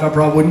your life, I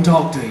probably wouldn't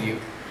talk to you.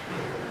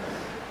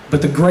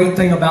 But the great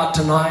thing about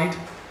tonight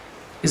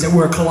is that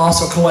we're a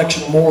colossal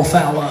collection of moral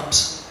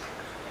foul-ups.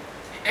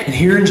 And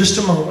here in just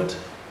a moment,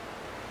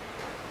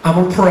 I'm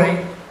going to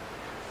pray.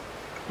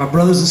 My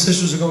brothers and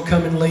sisters are going to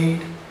come and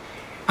lead.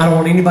 I don't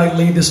want anybody to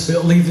leave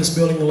this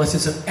building unless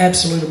it's an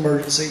absolute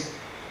emergency.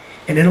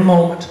 And in a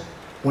moment,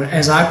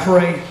 as I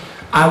pray,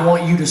 I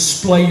want you to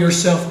splay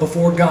yourself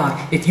before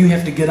God. If you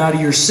have to get out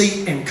of your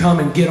seat and come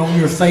and get on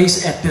your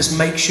face at this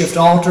makeshift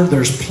altar,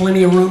 there's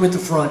plenty of room at the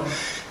front.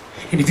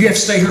 And if you have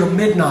to stay here till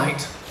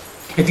midnight,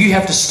 if you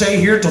have to stay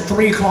here till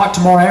 3 o'clock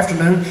tomorrow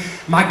afternoon,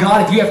 my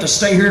God, if you have to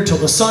stay here till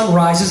the sun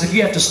rises, if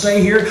you have to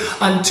stay here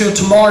until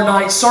tomorrow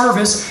night's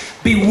service,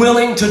 be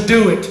willing to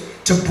do it,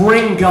 to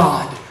bring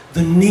God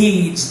the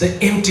needs, the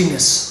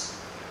emptiness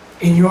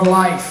in your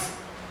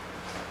life.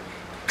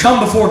 Come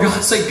before God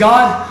and say,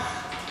 God,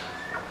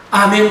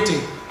 I'm empty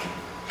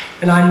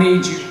and I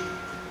need you.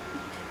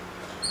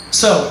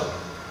 So,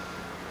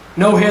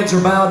 no heads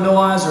are bowed, no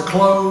eyes are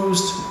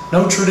closed,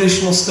 no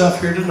traditional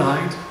stuff here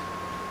tonight.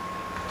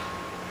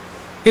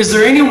 Is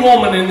there any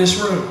woman in this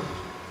room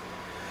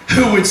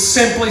who would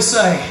simply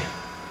say,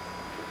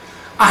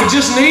 I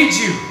just need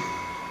you.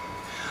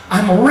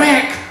 I'm a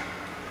wreck.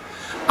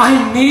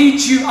 I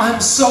need you.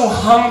 I'm so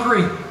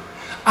hungry.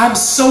 I'm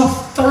so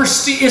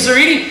thirsty. Is there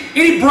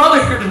any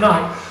brother here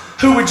tonight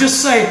who would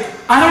just say,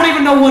 I don't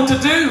even know what to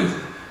do,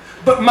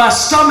 but my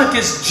stomach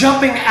is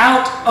jumping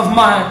out of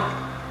my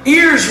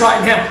ears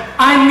right now.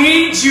 I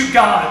need you,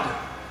 God.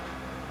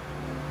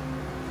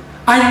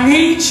 I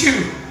need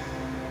you.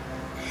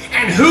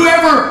 And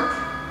whoever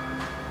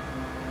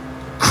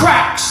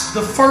cracks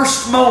the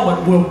first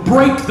moment will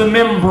break the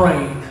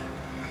membrane,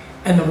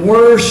 and the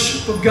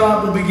worship of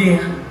God will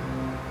begin.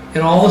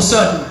 And all of a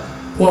sudden,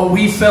 what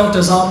we felt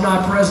as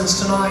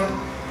omnipresence tonight,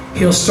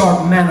 He'll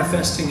start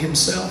manifesting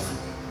Himself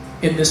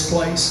in this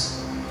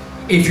place.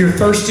 If you're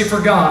thirsty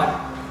for God,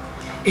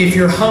 if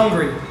you're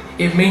hungry,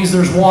 it means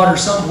there's water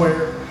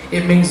somewhere.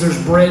 It means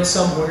there's bread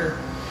somewhere.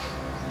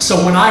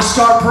 So when I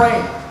start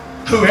praying,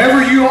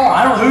 whoever you are,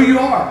 I don't know who you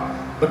are,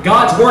 but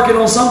God's working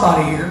on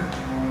somebody here.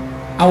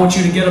 I want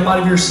you to get up out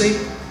of your seat.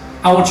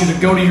 I want you to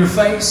go to your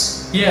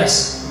face.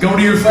 Yes, go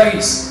to your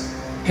face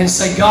and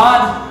say,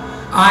 God,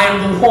 I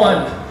am the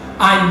one.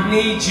 I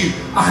need you.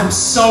 I'm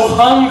so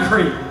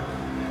hungry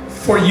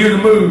for you to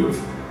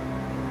move.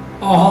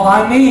 All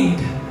I need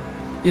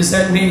is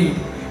that need.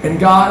 And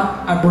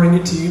God, I bring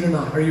it to you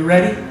tonight. Are you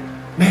ready?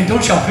 Man,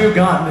 don't y'all feel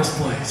God in this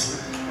place?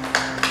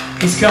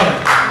 He's coming.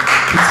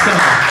 He's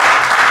coming.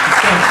 He's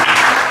coming.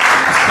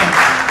 He's coming.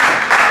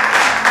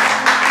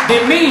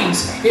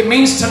 It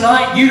means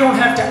tonight you don't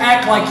have to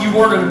act like you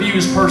weren't an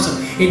abused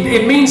person.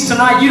 It means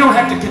tonight you don't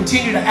have to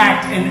continue to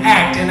act and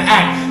act and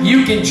act.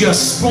 You can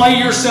just splay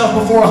yourself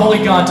before a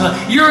holy God tonight.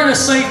 You're in a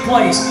safe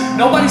place.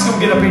 Nobody's going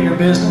to get up in your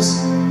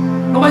business.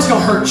 Nobody's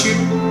going to hurt you.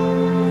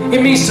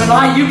 It means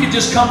tonight you can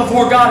just come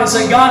before God and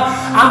say, God,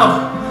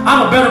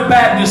 I'm a better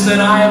Baptist than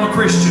I am a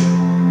Christian.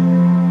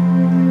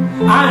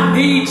 I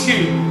need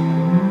you.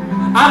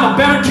 I'm a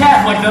better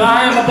Catholic than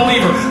I am a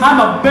believer. I'm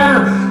a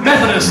better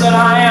Methodist than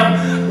I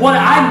am. What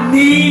I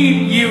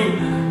need you.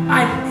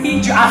 I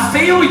need you. I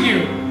feel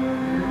you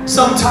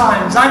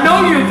sometimes. I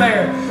know you're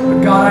there.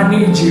 But God, I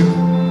need you.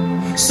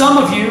 Some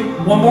of you,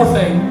 one more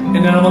thing,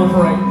 and then I'm going to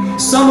pray.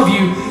 Some of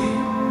you,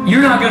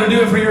 you're not going to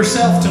do it for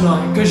yourself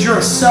tonight because you're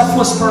a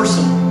selfless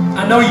person.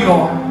 I know you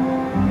are.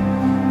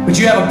 But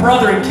you have a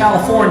brother in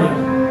California,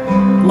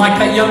 like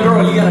that young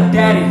girl. You got a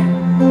daddy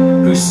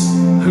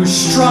who's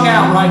strung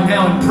out right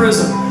now in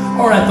prison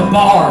or at the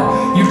bar.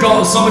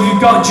 Some of you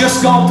have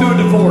just gone through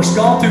a divorce,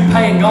 gone through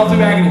pain, gone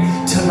through agony.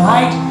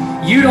 Tonight,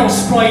 You don't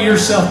display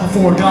yourself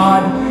before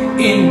God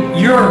in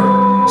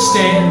your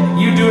stead.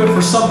 You do it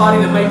for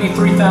somebody that may be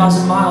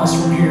 3,000 miles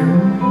from here.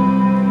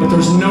 But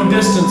there's no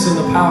distance in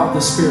the power of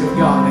the Spirit of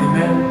God.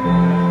 Amen.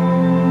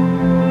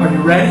 Are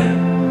you ready?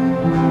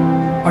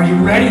 Are you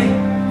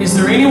ready? Is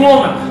there any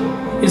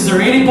woman? Is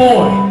there any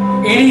boy?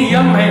 Any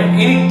young man?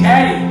 Any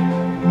daddy?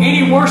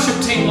 Any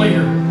worship team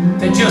leader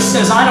that just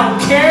says, I don't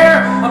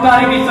care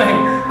about anything.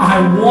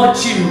 I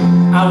want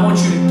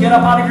you to get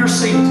up out of your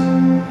seat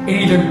and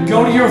either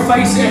go to your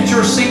face at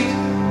your seat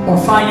or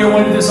find your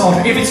way to this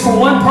altar. If it's for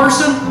one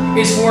person,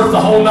 it's worth the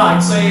whole night.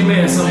 Say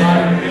amen, somebody.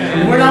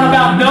 Amen. We're not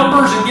about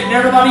numbers and getting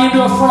everybody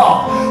into a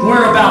froth.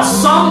 We're about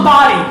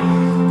somebody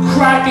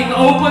cracking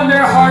open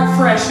their heart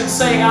fresh and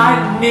saying,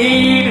 I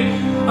need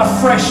a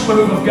fresh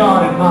move of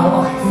God in my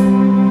life.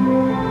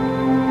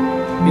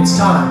 It's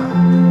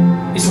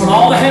time. It's when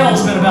all the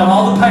hell's been about,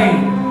 all the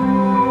pain.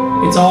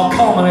 It's all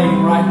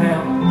culminating right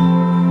now.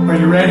 Are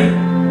you ready?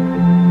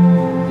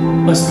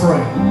 Let's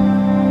pray.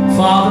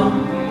 Father,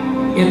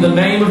 in the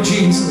name of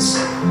Jesus,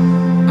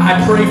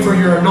 I pray for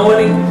your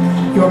anointing,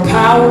 your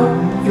power,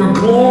 your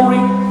glory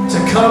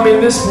to come in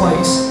this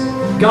place.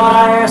 God,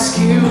 I ask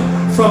you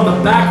from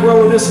the back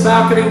row of this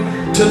balcony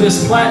to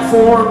this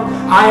platform,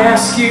 I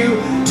ask you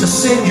to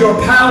send your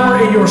power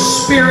and your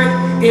spirit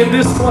in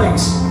this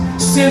place.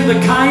 Send the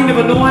kind of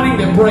anointing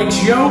that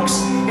breaks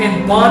yokes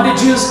and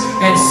bondages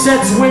and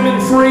sets women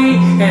free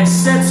and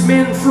sets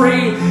men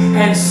free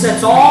and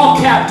sets all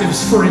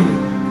captives free.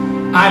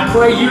 I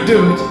pray you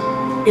do it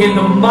in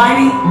the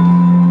mighty,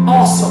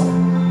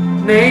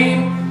 awesome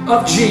name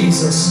of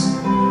Jesus.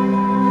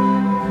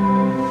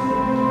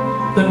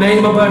 The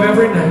name above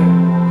every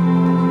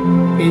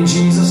name. In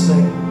Jesus'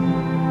 name.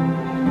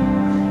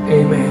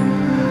 Amen.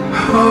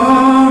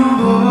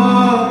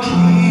 Humble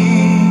King.